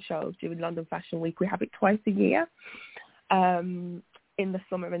fashion shows during London Fashion Week. We have it twice a year, in the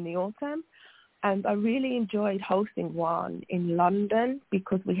summer and the autumn. And I really enjoyed hosting one in London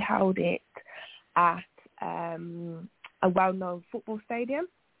because we held it at a well-known football stadium,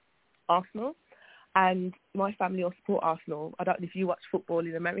 Arsenal. And my family all support Arsenal. I don't know if you watch football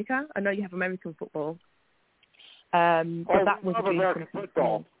in America. I know you have American football. But that was really American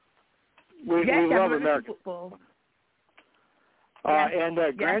football. We love American football. And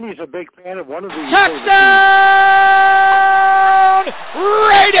Granny's a big fan of one of these. Touchdown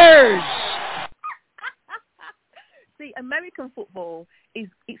Raiders! See, American football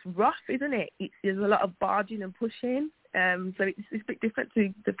it's rough, isn't it? There's a lot of barging and pushing. So it's a bit different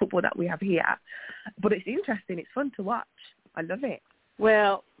to the football that we have here. But it's interesting. It's fun to watch. I love it.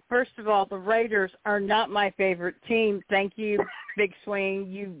 Well, first of all, the Raiders are not my favorite team. Thank you, Big Swing.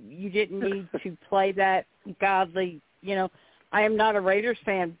 You didn't need to play that godly, I am not a Raiders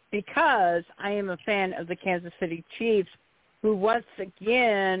fan because I am a fan of the Kansas City Chiefs, who once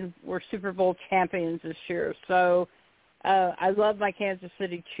again were Super Bowl champions this year. So I love my Kansas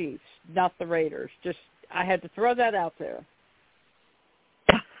City Chiefs, not the Raiders. Just I had to throw that out there.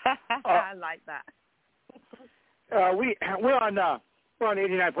 I like that. We're on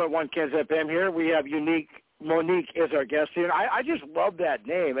 89.1 KensFM here. We have Monique is our guest here. I just love that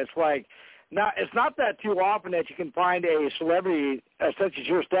name. It's like it's not that too often that you can find a celebrity such as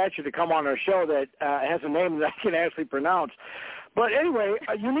your stature to come on our show that has a name that I can actually pronounce. But anyway,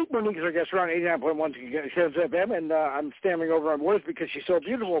 Unique Monique is our guest around 89.1 KensFM, and I'm stammering over on words because she's so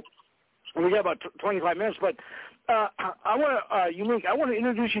beautiful. And we got about 25 minutes, but I want to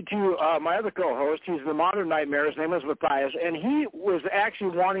introduce you to my other co-host. He's the Modern Nightmare. His name is Matthias, and he was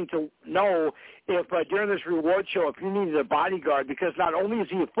actually wanting to know if during this reward show if you needed a bodyguard, because not only is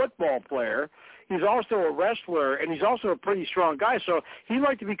he a football player, he's also a wrestler, and he's also a pretty strong guy. So he'd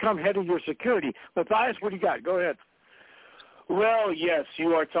like to become head of your security. Matthias, what do you got? Go ahead. Well, yes,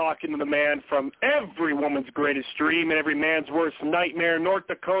 you are talking to the man from every woman's greatest dream and every man's worst nightmare, North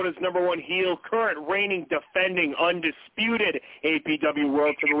Dakota's #1 heel, current reigning, defending, undisputed APW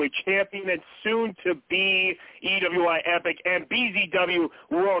World Heavyweight Champion, and soon-to-be EWI Epic and BZW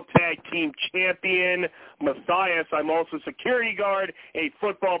World Tag Team Champion, Matthias. I'm also security guard, a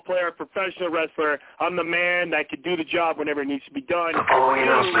football player, professional wrestler. I'm the man that can do the job whenever it needs to be done. The following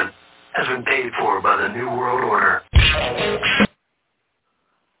announcement has been paid for by the New World Order.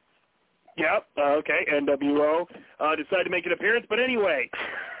 Yep, okay, NWO decided to make an appearance. But anyway,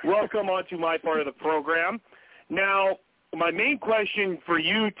 welcome on to my part of the program. Now, my main question for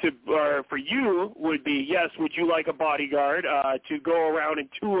you would be, yes, would you like a bodyguard to go around and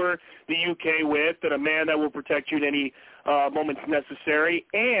tour the UK with, and a man that will protect you at any moments necessary?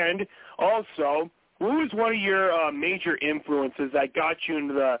 And also, who is one of your major influences that got you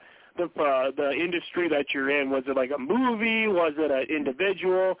into the industry that you're in? Was it like a movie? Was it an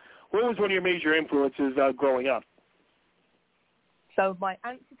individual? What was one of your major influences growing up? So my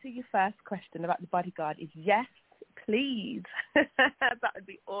answer to your first question about the bodyguard is yes, please. That would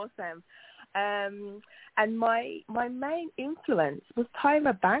be awesome. And my main influence was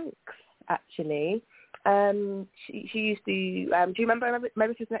Tyra Banks, actually. She used to, do you remember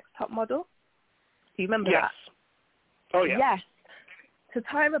America's Next Top Model? Do you remember that? Oh, yeah. Yes. To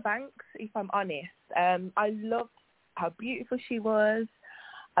Tyra Banks, if I'm honest, I loved how beautiful she was.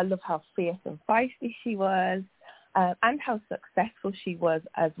 I loved how fierce and feisty she was, and how successful she was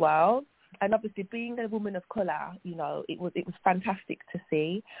as well. And obviously, being a woman of colour, it was fantastic to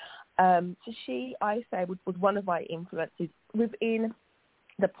see. So she, I say, was one of my influences within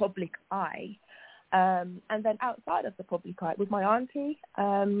the public eye. And then outside of the public eye was my auntie.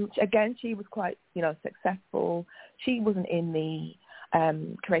 Again, she was quite, successful. She wasn't in the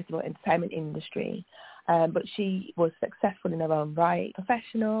creative or entertainment industry, but she was successful in her own right,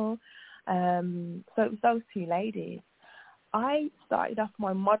 professional. So it was those two ladies. I started off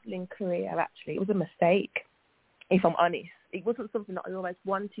my modelling career, actually. It was a mistake, if I'm honest. It wasn't something that I always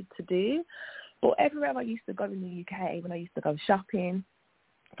wanted to do. But everywhere I used to go in the UK, when I used to go shopping,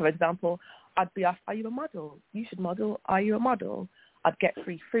 for example, I'd be asked, are you a model? You should model. Are you a model? I'd get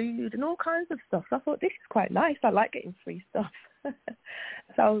free food and all kinds of stuff. So I thought, this is quite nice. I like getting free stuff.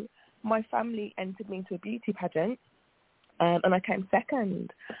 So my family entered me into a beauty pageant, and I came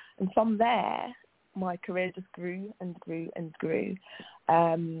second. And from there, my career just grew and grew and grew.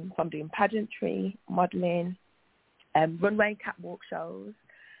 From doing pageantry, modelling, runway catwalk shows,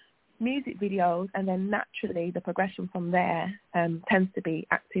 music videos, and then naturally the progression from there tends to be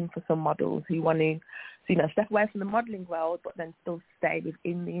acting for some models who want to step away from the modelling world but then still stay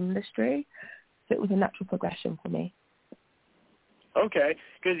within the industry. So it was a natural progression for me. Okay,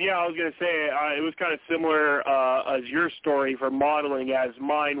 because, I was going to say it was kind of similar as your story for modeling as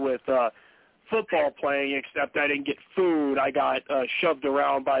mine with football playing, except I didn't get food. I got shoved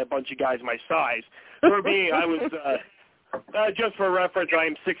around by a bunch of guys my size. For me, I was... just for reference, I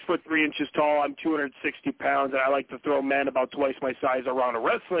am 6'3" tall. I'm 260 pounds, and I like to throw men about twice my size around a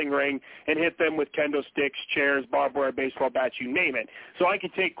wrestling ring and hit them with kendo sticks, chairs, barbed wire, baseball bats, you name it. So I can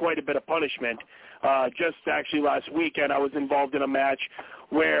take quite a bit of punishment. Just actually last weekend, I was involved in a match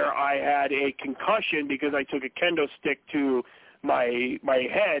where I had a concussion because I took a kendo stick to my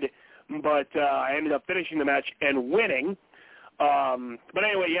head, but I ended up finishing the match and winning. But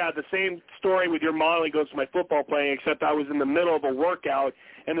anyway, the same story with your modeling goes to my football playing, except I was in the middle of a workout,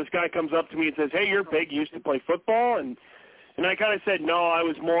 and this guy comes up to me and says, hey, you're big, you used to play football? And And I kind of said, no, I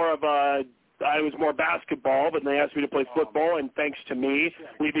was more basketball, but they asked me to play football, and thanks to me,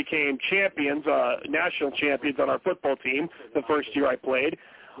 we became champions, national champions on our football team the first year I played.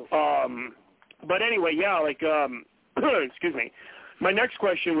 But anyway, yeah, like, excuse me. My next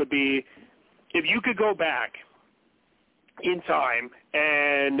question would be, if you could go back in time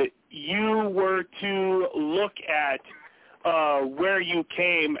and you were to look at where you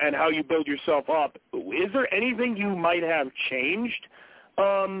came and how you build yourself up, is there anything you might have changed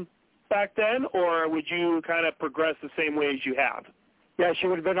back then, or would you kind of progress the same way as you have? Yeah, she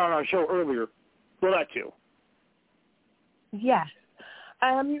would have been on our show earlier. Well, that too. Yes.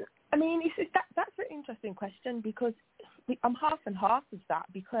 I mean, that's an interesting question because I'm half and half of that,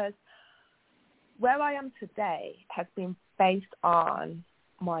 because where I am today has been based on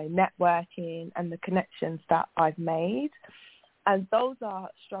my networking and the connections that I've made. And those are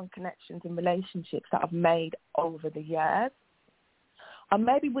strong connections and relationships that I've made over the years. I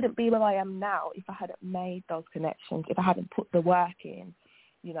maybe wouldn't be where I am now if I hadn't made those connections, if I hadn't put the work in,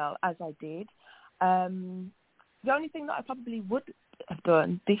 as I did. The only thing that I probably would have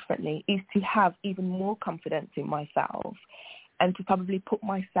done differently is to have even more confidence in myself and to probably put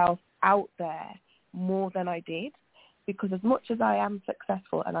myself out there more than I did. Because as much as I am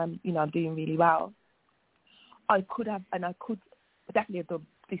successful and I'm doing really well, I could definitely have done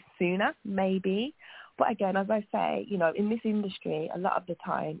this sooner, maybe. But again, as I say, in this industry, a lot of the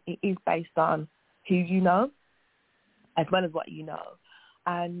time it is based on who you know as well as what you know.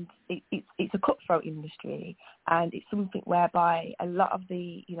 And it's a cutthroat industry, and it's something whereby a lot of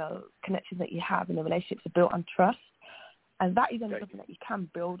the, connections that you have in the relationships are built on trust. And that is only something that you can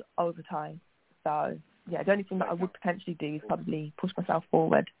build over time. So, yeah, the only thing that I would potentially do is probably push myself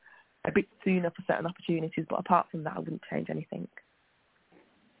forward a bit sooner for certain opportunities. But apart from that, I wouldn't change anything.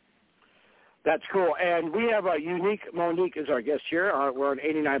 That's cool. And we have a Unique Monique as our guest here. We're on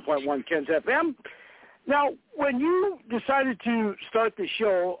 89.1 KensFM. Now, when you decided to start the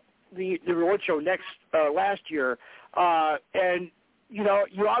show, the reward show last year, and,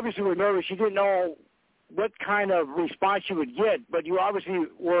 you obviously were nervous. You didn't know what kind of response you would get, but you obviously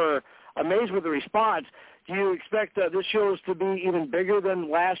were amazed with the response. Do you expect this show to be even bigger than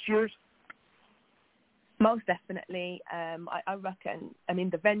last year's? Most definitely. I reckon,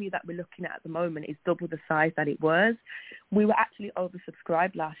 the venue that we're looking at the moment is double the size that it was. We were actually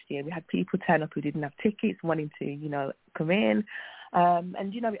oversubscribed last year. We had people turn up who didn't have tickets, wanting to, come in.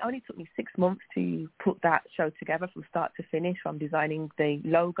 And, it only took me 6 months to put that show together from start to finish, from designing the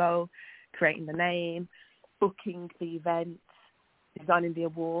logo, creating the name, booking the events, designing the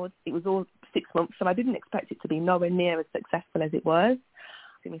awards. It was all 6 months, so I didn't expect it to be nowhere near as successful as it was.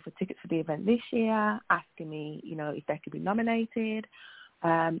 Asking me for tickets for the event this year, asking me, if they could be nominated.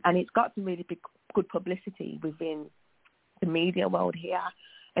 And it's got some really good publicity within the media world here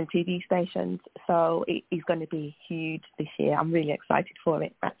and TV stations. So it is going to be huge this year. I'm really excited for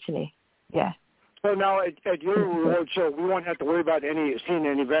it, actually. Yeah. So now at your award show, we won't have to worry about seeing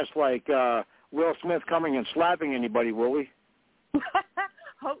any vets like Will Smith coming and slapping anybody, will we?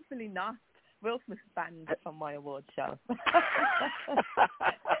 Hopefully not. Will Smith's banned from my award show.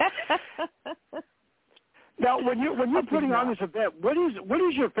 Now, when you're putting on this event, what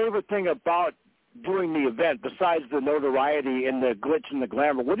is your favorite thing about doing the event besides the notoriety and the glitz and the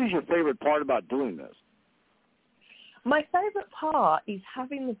glamour? What is your favorite part about doing this? My favorite part is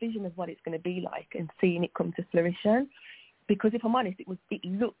having the vision of what it's going to be like and seeing it come to fruition. Because if I'm honest, it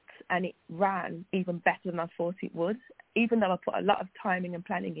looked and it ran even better than I thought it would. Even though I put a lot of timing and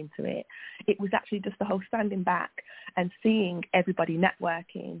planning into it, it was actually just the whole standing back and seeing everybody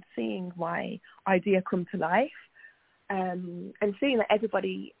networking, seeing my idea come to life, and seeing that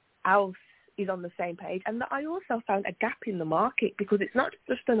everybody else is on the same page. And that I also found a gap in the market, because it's not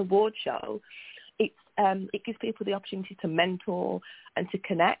just an award show. It gives people the opportunity to mentor and to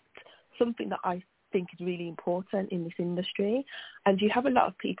connect, something that I think is really important in this industry. And you have a lot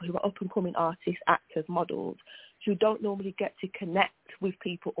of people who are up-and-coming artists, actors, models, who don't normally get to connect with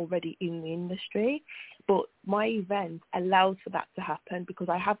people already in the industry. But my event allows for that to happen, because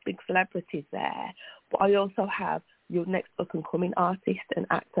I have big celebrities there, but I also have your next up-and-coming artist and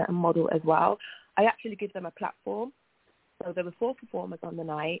actor and model as well. I actually give them a platform. So there were 4 performers on the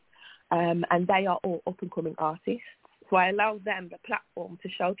night, and they are all up-and-coming artists. So I allow them the platform to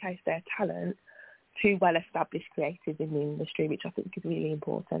showcase their talent to well-established creatives in the industry, which I think is really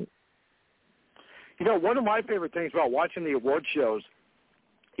important. One of my favorite things about watching the award shows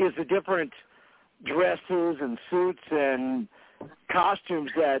is the different dresses and suits and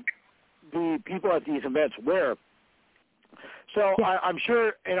costumes that the people at these events wear. So I'm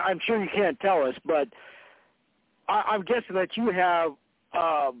sure you can't tell us, but I'm guessing that you have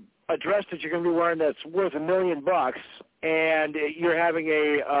a dress that you're going to be wearing that's worth $1 million, and you're having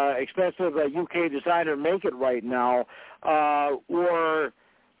a expensive UK designer make it right now, or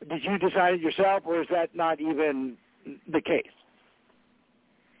did you design it yourself, or is that not even the case?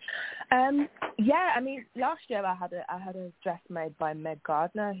 Yeah, I mean, last year I had a dress made by Meg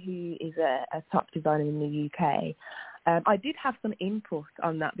Gardner, who is a top designer in the UK. I did have some input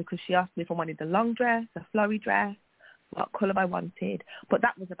on that because she asked me if I wanted a long dress, a flowy dress, what colour I wanted, but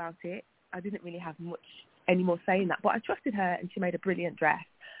that was about it. I didn't really have much any more say in that, but I trusted her and she made a brilliant dress.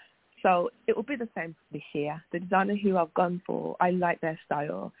 So it will be the same this year. The designer who I've gone for, I like their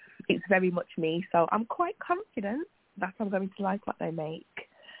style. It's very much me, so I'm quite confident that I'm going to like what they make.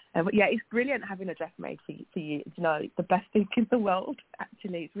 But yeah, it's brilliant having a dress made for you. You know, it's the best thing in the world,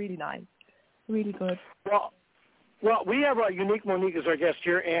 actually. It's really nice. Really good. Well, we have Unique Monique as our guest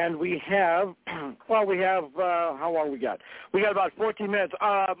here, and we have, how long we got? We got about 14 minutes.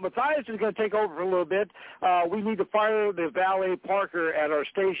 Matthias is going to take over for a little bit. We need to fire the valet Parker at our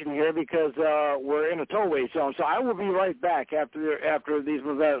station here because we're in a tollway zone. So I will be right back after these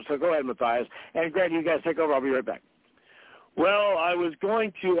minutes. So go ahead, Matthias. And Grant, you guys take over. I'll be right back. Well, I was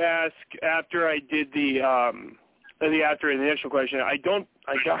going to ask after I did after the initial question. I got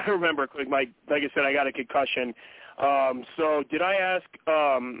to remember quick. Like I said, I got a concussion. So did I ask?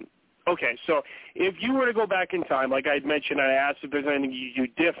 Okay, so if you were to go back in time, like I had mentioned, I asked if there's anything you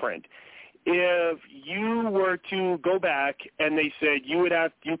do different. If you were to go back and they said you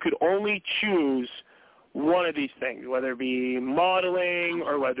could only choose one of these things, whether it be modeling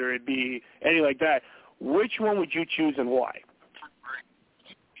or whether it be anything like that, which one would you choose and why?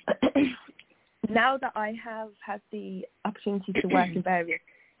 Now that I have had the opportunity to work in various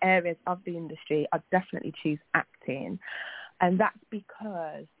areas of the industry, I'd definitely choose acting. And that's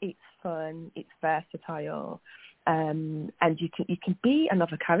because it's fun, it's versatile, and you can be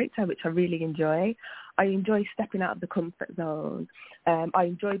another character, which I really enjoy. I enjoy stepping out of the comfort zone. I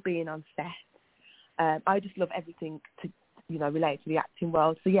enjoy being on set. I just love everything to relate to the acting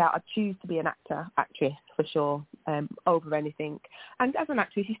world. So yeah, I'd choose to be an actress for sure, over anything. And as an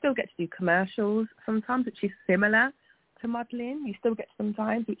actress, you still get to do commercials sometimes, which is similar to modelling. You still get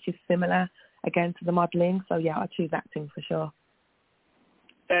sometimes, which is similar again to the modelling. So yeah, I'd choose acting for sure.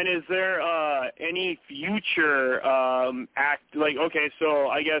 And is there any future okay, so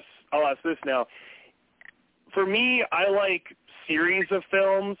I guess I'll ask this now. For me, I like series of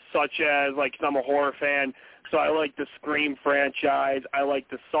films, such as, like, I'm a horror fan, so I like the Scream franchise, I like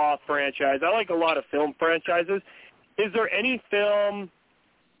the Saw franchise, I like a lot of film franchises. Is there any film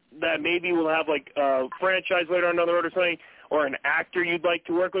that maybe will have, like, a franchise later on down the road or something, or an actor you'd like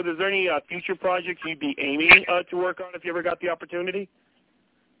to work with? Is there any future projects you'd be aiming to work on if you ever got the opportunity?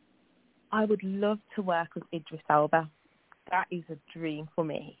 I would love to work with Idris Elba. That is a dream for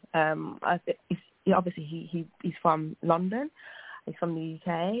me. Obviously, he's from London. He's from the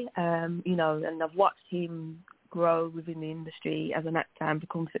UK, and I've watched him grow within the industry as an actor and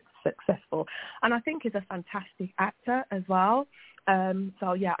become successful. And I think he's a fantastic actor as well.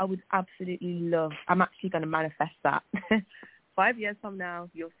 So, yeah, I would absolutely love, I'm actually going to manifest that. 5 years from now,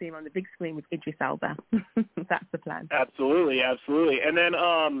 you'll see him on the big screen with Idris Elba. That's the plan. Absolutely, absolutely. And then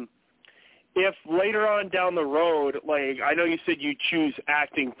if later on down the road, like I know you said you choose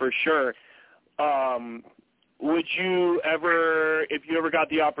acting for sure, would you ever, if you ever got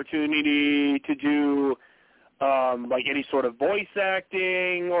the opportunity to do like any sort of voice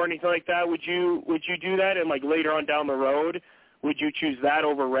acting or anything like that, would you do that? And like later on down the road, would you choose that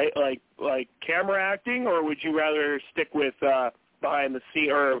over like camera acting, or would you rather stick with behind the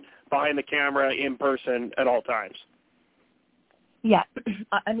scene or behind the camera in person at all times? Yeah,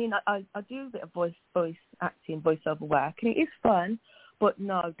 I mean, I do a bit of voice acting, voiceover work, and it is fun, but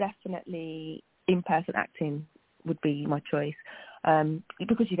no, definitely in-person acting would be my choice,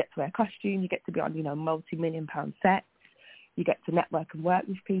 because you get to wear a costume, you get to be on, multi-million-pound sets, you get to network and work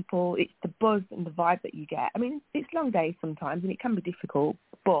with people. It's the buzz and the vibe that you get. I mean, it's long days sometimes, and it can be difficult,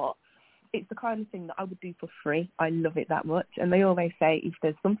 but it's the kind of thing that I would do for free. I love it that much, and they always say if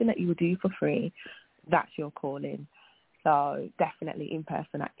there's something that you would do for free, that's your calling. So definitely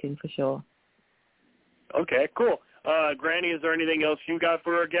in-person acting for sure. Okay, cool. Granny, is there anything else you got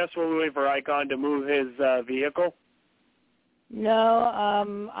for our guest while we wait for Icon to move his vehicle?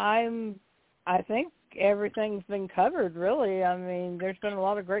 No, I think everything's been covered, really. I mean, there's been a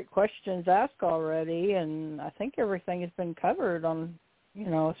lot of great questions asked already, and I think everything has been covered on,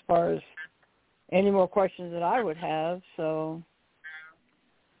 as far as any more questions that I would have, so.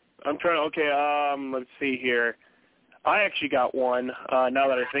 I'm trying to, let's see here. I actually got one, now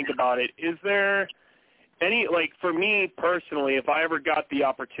that I think about it. Is there for me personally, if I ever got the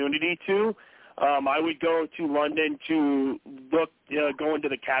opportunity to, I would go to London to go into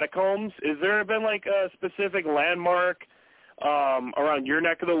the catacombs. Has there been like a specific landmark around your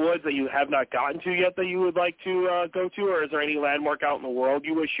neck of the woods that you have not gotten to yet that you would like to go to, or is there any landmark out in the world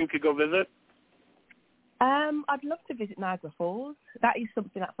you wish you could go visit? I'd love to visit Niagara Falls. That is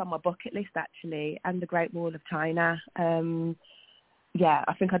something that's on my bucket list, actually, and the Great Wall of China. Yeah,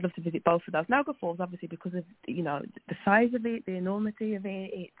 I think I'd love to visit both of those. Niagara Falls, obviously, because of, the size of it, the enormity of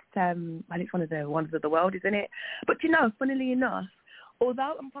it. It's it's one of the wonders of the world, isn't it? But, funnily enough,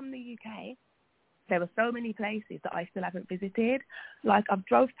 although I'm from the UK, there are so many places that I still haven't visited. Like, I've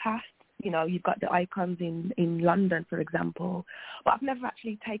drove past, you've got the icons in London, for example, but I've never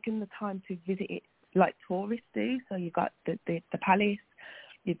actually taken the time to visit it like tourists do. So you've got the Palace,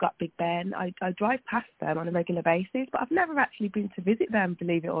 you've got Big Ben. I drive past them on a regular basis, but I've never actually been to visit them,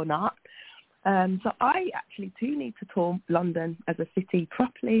 believe it or not. So I actually too need to tour London as a city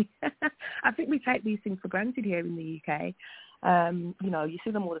properly. I think we take these things for granted here in the UK. You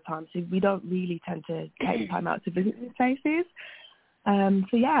see them all the time, so we don't really tend to take the time out to visit these places.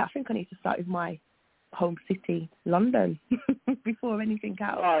 So yeah, I think I need to start with my home city, London, before anything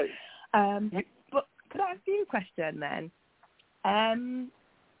else. But could I ask you a question then?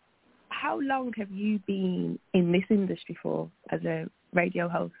 How long have you been in this industry for as a radio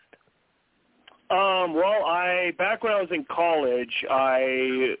host? Back when I was in college,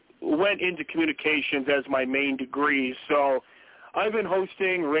 I went into communications as my main degree. So I've been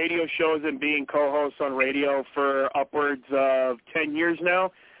hosting radio shows and being co-host on radio for upwards of 10 years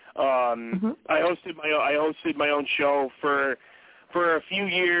now. I hosted my own show for a few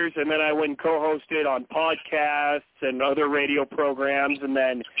years, and then I went and co-hosted on podcasts and other radio programs, and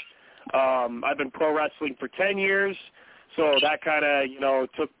then I've been pro wrestling for 10 years, so that kind of,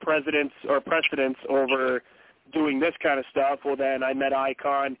 took precedence over doing this kind of stuff. Well, then I met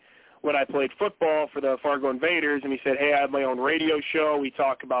Icon when I played football for the Fargo Invaders, and he said, hey, I have my own radio show. We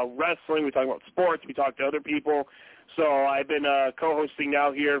talk about wrestling. We talk about sports. We talk to other people. So I've been co-hosting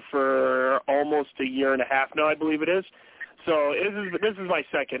now here for almost a year and a half now, I believe it is. So this is my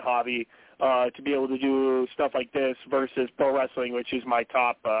second hobby, to be able to do stuff like this versus pro wrestling, which is my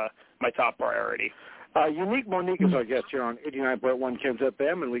top priority. Unique Monique is our guest here on 89.1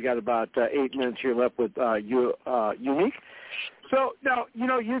 KensFM, and we got about 8 minutes here left with Unique. So now,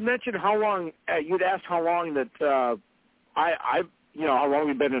 you mentioned how long, you'd asked how long that how long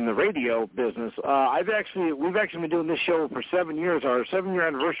we've been in the radio business. We've actually been doing this show for 7 years. Our 7-year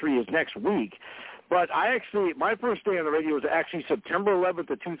anniversary is next week. But my first day on the radio was actually September 11th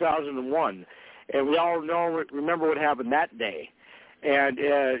of 2001, and we all remember what happened that day. And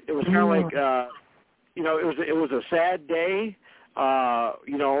it was kind of like, it was a sad day, for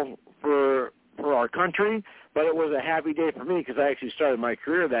our country, but it was a happy day for me because I actually started my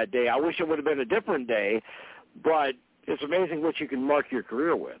career that day. I wish it would have been a different day, but it's amazing what you can mark your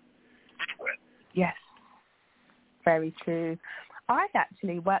career with. Yes, very true. I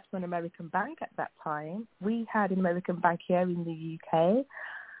actually worked for an American bank at that time. We had an American bank here in the UK,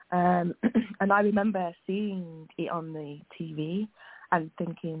 and I remember seeing it on the TV and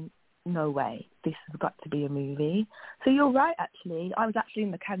thinking, no way, this has got to be a movie. So you're right, actually. I was actually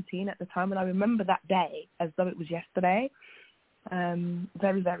in the canteen at the time, and I remember that day as though it was yesterday.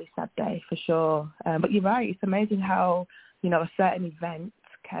 Very, very sad day for sure. But you're right. It's amazing how, a certain event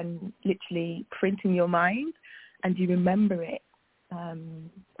can literally print in your mind and you remember it. I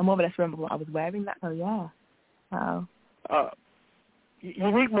more or less remember what I was wearing that. Oh, yeah. Wow.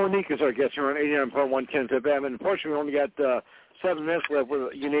 Unique Monique is our guest here on 89.1 KensFM, and unfortunately we only got 7 minutes left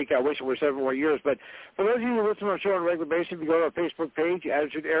with Unique. I wish it were 7 more years. But for those of you who listen to our show on a regular basis, you go to our Facebook page,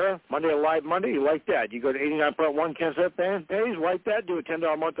 Attitude Era, Monday Live Monday, you like that. You go to 89.1 KensFM page, like that, do a $10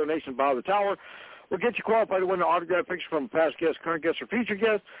 a month donation, Bow the Tower. We'll get you qualified to win an autographed picture from past guests, current guests, or future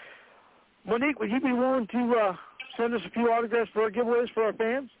guests. Monique, would you be willing to send us a few autographs for our giveaways for our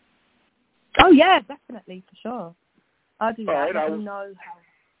fans? Oh, yeah, definitely, for sure. I'll do that. All right, Let me know.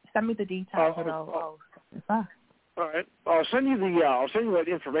 Send me the details and I'll send it back. All right, I'll send you that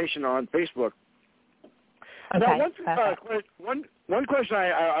information on Facebook. Okay. Now, one question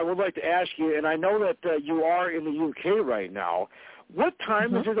I would like to ask you, and I know that you are in the UK right now. What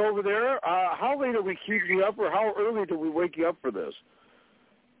time is it over there? How late are we keeping you up, or how early do we wake you up for this?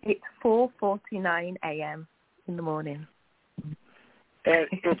 It's 4:49 a.m. in the morning. And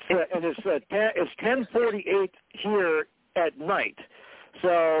it's 10:48 here at night.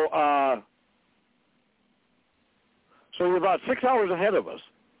 So you're about 6 hours ahead of us.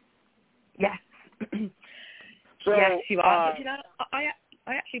 Yes. So, yes, you are. But, I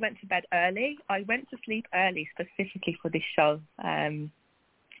I actually went to bed early. I went to sleep early specifically for this show, and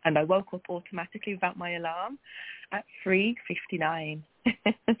I woke up automatically without my alarm at 3:59.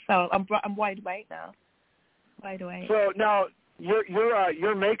 So I'm wide awake now. Wide awake. So now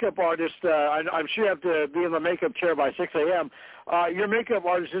your makeup artist. I'm sure you have to be in the makeup chair by 6 a.m. Your makeup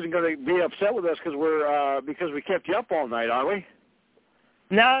artist isn't going to be upset with us because we kept you up all night, are we?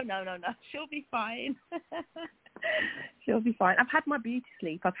 No. She'll be fine. She'll be fine. I've had my beauty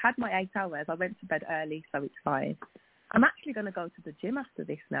sleep. I've had my 8 hours. I went to bed early, so it's fine. I'm actually going to go to the gym after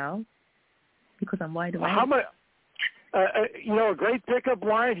this now because I'm wide awake. How much? A great pickup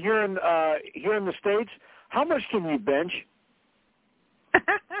line here in the States. How much can you bench?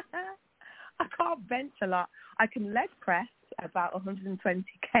 I can't bench a lot. I can leg press about 120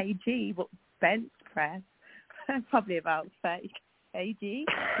 kg, but bench press probably about 30 kg.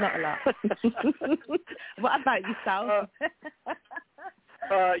 Not a lot. What about yourself?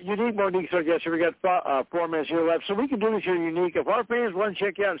 Unique Monique's our guest. We got 4 minutes here left, so we can do this here, Unique. If our fans want to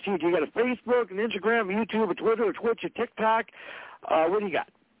check you out and see you got a Facebook, an Instagram, a YouTube, a Twitter, a Twitch, a TikTok. What do you got?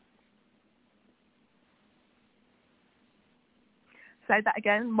 Say that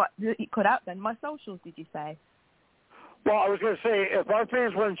again. What you cut out then? My socials, did you say? Well, I was going to say, if our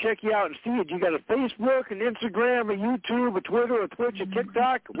fans want to check you out and see it, you got a Facebook, an Instagram, a YouTube, a Twitter, a Twitch, a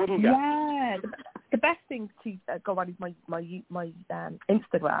TikTok. What do you got? Yeah, the best thing to go on is my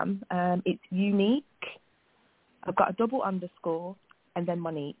Instagram. It's Unique. I've got a double underscore and then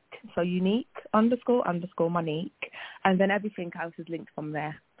Monique. So Unique __ Monique, and then everything else is linked from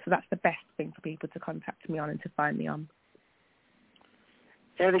there. So that's the best thing for people to contact me on and to find me on.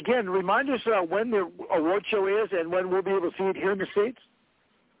 And again, remind us when the award show is and when we'll be able to see it here in the States.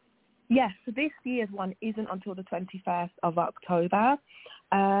 Yes, so this year's one isn't until the 21st of October.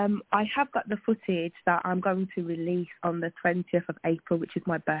 I have got the footage that I'm going to release on the 20th of April, which is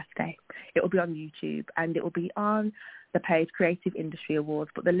my birthday. It will be on YouTube, and it will be on the page Creative Industry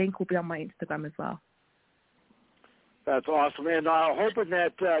Awards, but the link will be on my Instagram as well. That's awesome. And hoping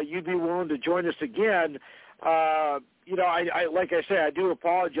that you'd be willing to join us again. I like I say, I do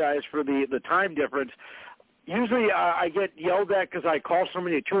apologize for the time difference. Usually I get yelled at because I call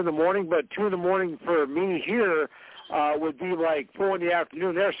somebody at 2 in the morning, but 2 in the morning for me here would be like 4 in the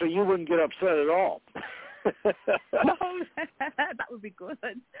afternoon there, so you wouldn't get upset at all. No, that would be good.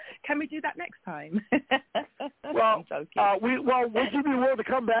 Can we do that next time? Well, would you be willing to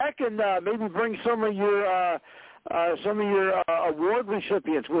come back and maybe bring some of your award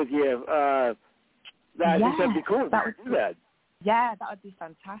recipients with you? I think that'd be cool. Yeah, that would be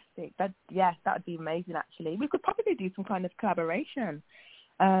fantastic. That would be amazing, actually. We could probably do some kind of collaboration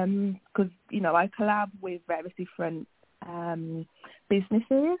because, I collab with various different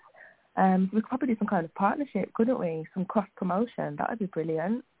businesses. We could probably do some kind of partnership, couldn't we? Some cross-promotion. That would be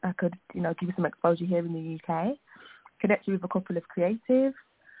brilliant. I could, give you some exposure here in the UK, connect you with a couple of creatives.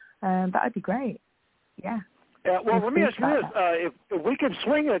 That would be great. Yeah. Well, let me ask you this. If we could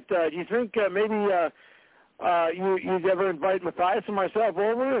swing it, do you think maybe you'd ever invite Matthias and myself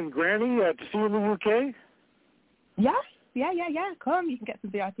over and Granny to see you in the UK? Yes. Yeah. Come. You can get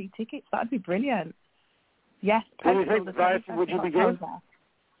some VIP tickets. That would be brilliant. Yes. What do you think, Matthias? Would you be good?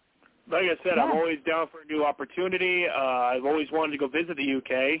 Like I said, I'm always down for a new opportunity. I've always wanted to go visit the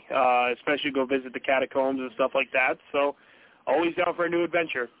UK, especially go visit the catacombs and stuff like that. So always down for a new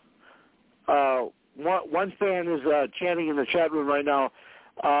adventure. One fan is chanting in the chat room right now,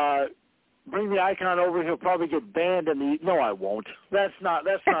 bring the icon over, he'll probably get banned. No, I won't. That's not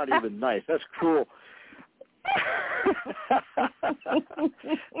even nice. That's cruel.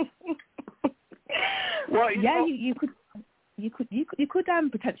 Well, yeah, you could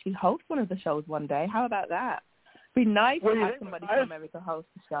potentially host one of the shows one day. How about that? It'd be nice to have somebody from America host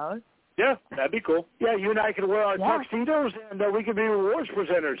the show. Yeah, that'd be cool. Yeah, you and I could wear our tuxedos and we could be awards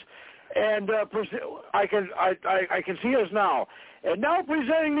presenters. And I can see us now. And now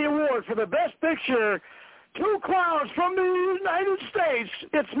presenting the award for the Best Picture, 2 clowns from the United States.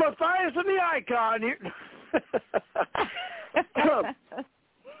 It's Matthias and the Icon.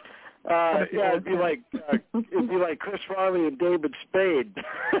 It'd be like Chris Farley and David Spade.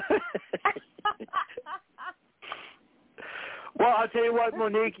 Well, I'll tell you what,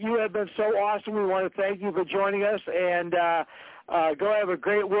 Monique, you have been so awesome. We want to thank you for joining us, and go have a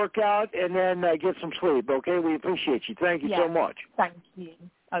great workout and then get some sleep, okay? We appreciate you. Thank you so much. Thank you.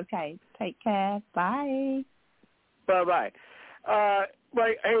 Okay, take care. Bye. Bye-bye.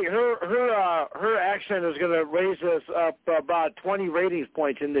 Hey, her accent is going to raise us up about 20 ratings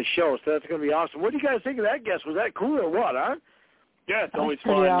points in this show, so that's going to be awesome. What do you guys think of that guest? Was that cool or what, huh? Yeah, it's always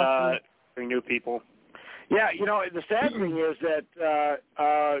fun meeting new people. Yeah, the sad thing is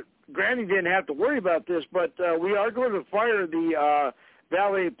that Granny didn't have to worry about this, but we are going to fire the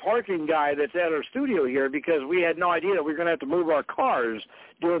valet parking guy that's at our studio here because we had no idea that we were going to have to move our cars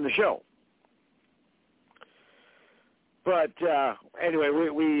during the show. But anyway,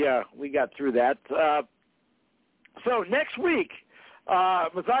 we got through that. So next week,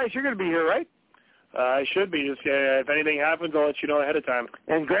 Matthias, you're going to be here, right? I should be. Just if anything happens, I'll let you know ahead of time.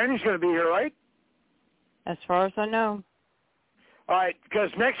 And Granny's going to be here, right? As far as I know. All right,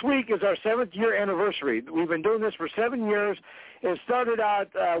 because next week is our 7th year anniversary. We've been doing this for 7 years. It started out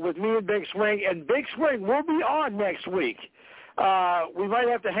with me and Big Swing, and Big Swing will be on next week. We might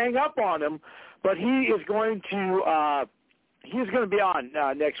have to hang up on him, but he is going to be on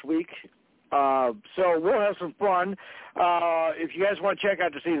next week. So we'll have some fun. If you guys want to check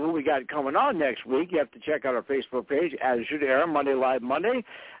out to see who we got coming on next week, you have to check out our Facebook page, Attitude Era, Monday Live Monday.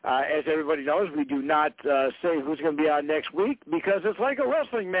 As everybody knows, we do not say who's going to be on next week because it's like a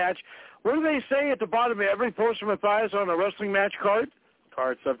wrestling match. What do they say at the bottom of every poster, Matthias, on a wrestling match card?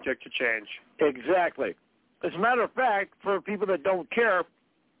 Card subject to change. Exactly. As a matter of fact, for people that don't care,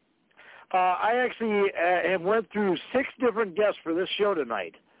 I actually have went through 6 different guests for this show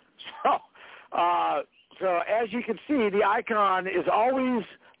tonight. So as you can see, the icon is always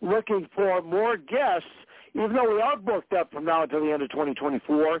looking for more guests, even though we are booked up from now until the end of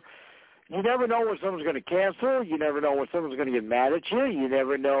 2024. You never know when someone's going to cancel. You never know when someone's going to get mad at you. You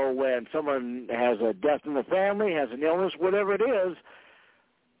never know when someone has a death in the family, has an illness, whatever it is.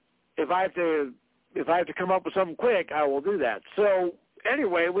 If I have to come up with something quick, I will do that. So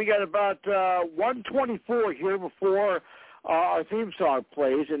anyway, we got about 1:24 here before our theme song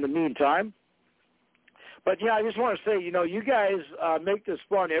plays in the meantime. But, yeah, I just want to say, you guys make this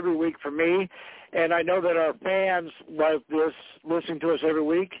fun every week for me, and I know that our fans like this, listening to us every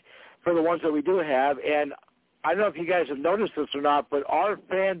week for the ones that we do have. And I don't know if you guys have noticed this or not, but our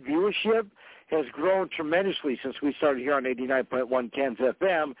fan viewership has grown tremendously since we started here on 89.1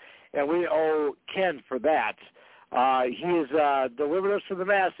 KensFM, and we owe Ken for that. He has delivered us to the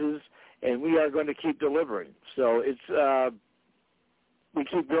masses, and we are going to keep delivering. So it's we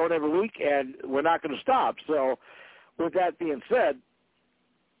keep growing every week, and we're not going to stop. So with that being said,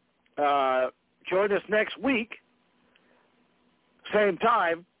 join us next week, same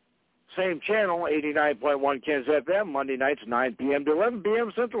time, same channel, 89.1 KensFM, Monday nights, 9 p.m. to 11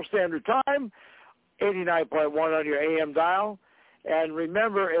 p.m. Central Standard Time, 89.1 on your AM dial. And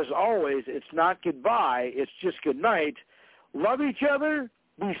remember, as always, it's not goodbye, it's just good night. Love each other,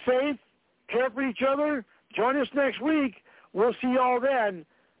 be safe, care for each other. Join us next week. We'll see you all then.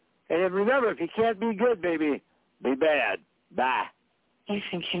 And remember, if you can't be good, baby, be bad. Bye. You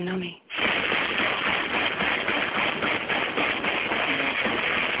think you know me?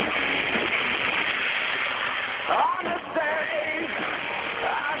 On the stage,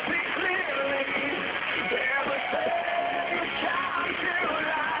 I see clearly everything comes to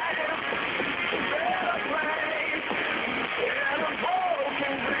life. Better place, in a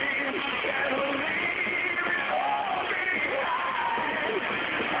broken dream, and we'll leave it all behind.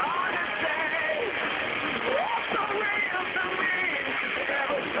 On the stage, what's so real to me?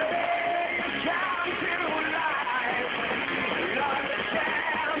 Everything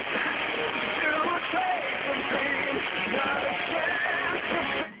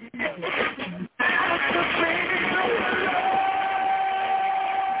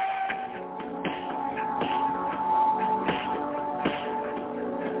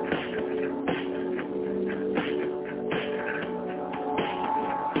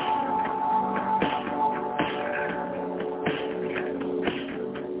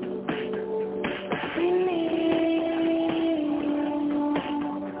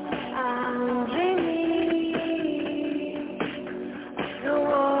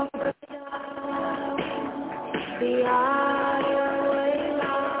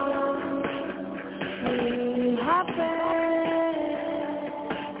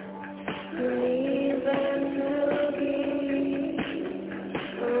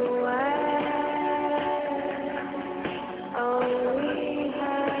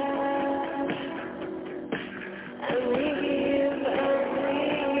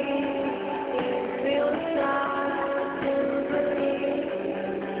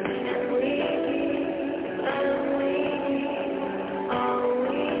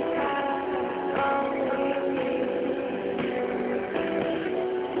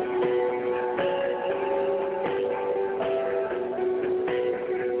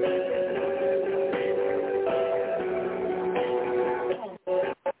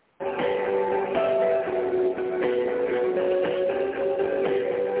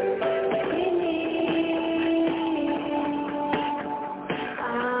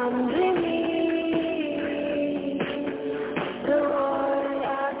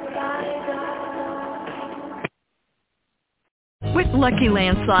Lucky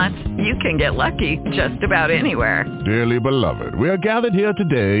Land Slots, you can get lucky just about anywhere. Dearly beloved, we are gathered here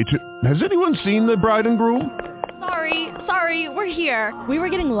today to... Has anyone seen the bride and groom? Sorry, we're here. We were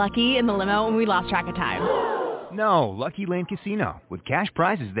getting lucky in the limo and we lost track of time. No, Lucky Land Casino, with cash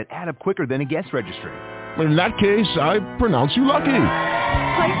prizes that add up quicker than a guest registry. In that case, I pronounce you lucky.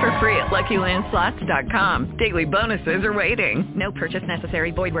 Play for free at LuckyLandSlots.com. Daily bonuses are waiting. No purchase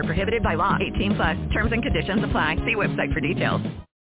necessary. Void where prohibited by law. 18+. Terms and conditions apply. See website for details.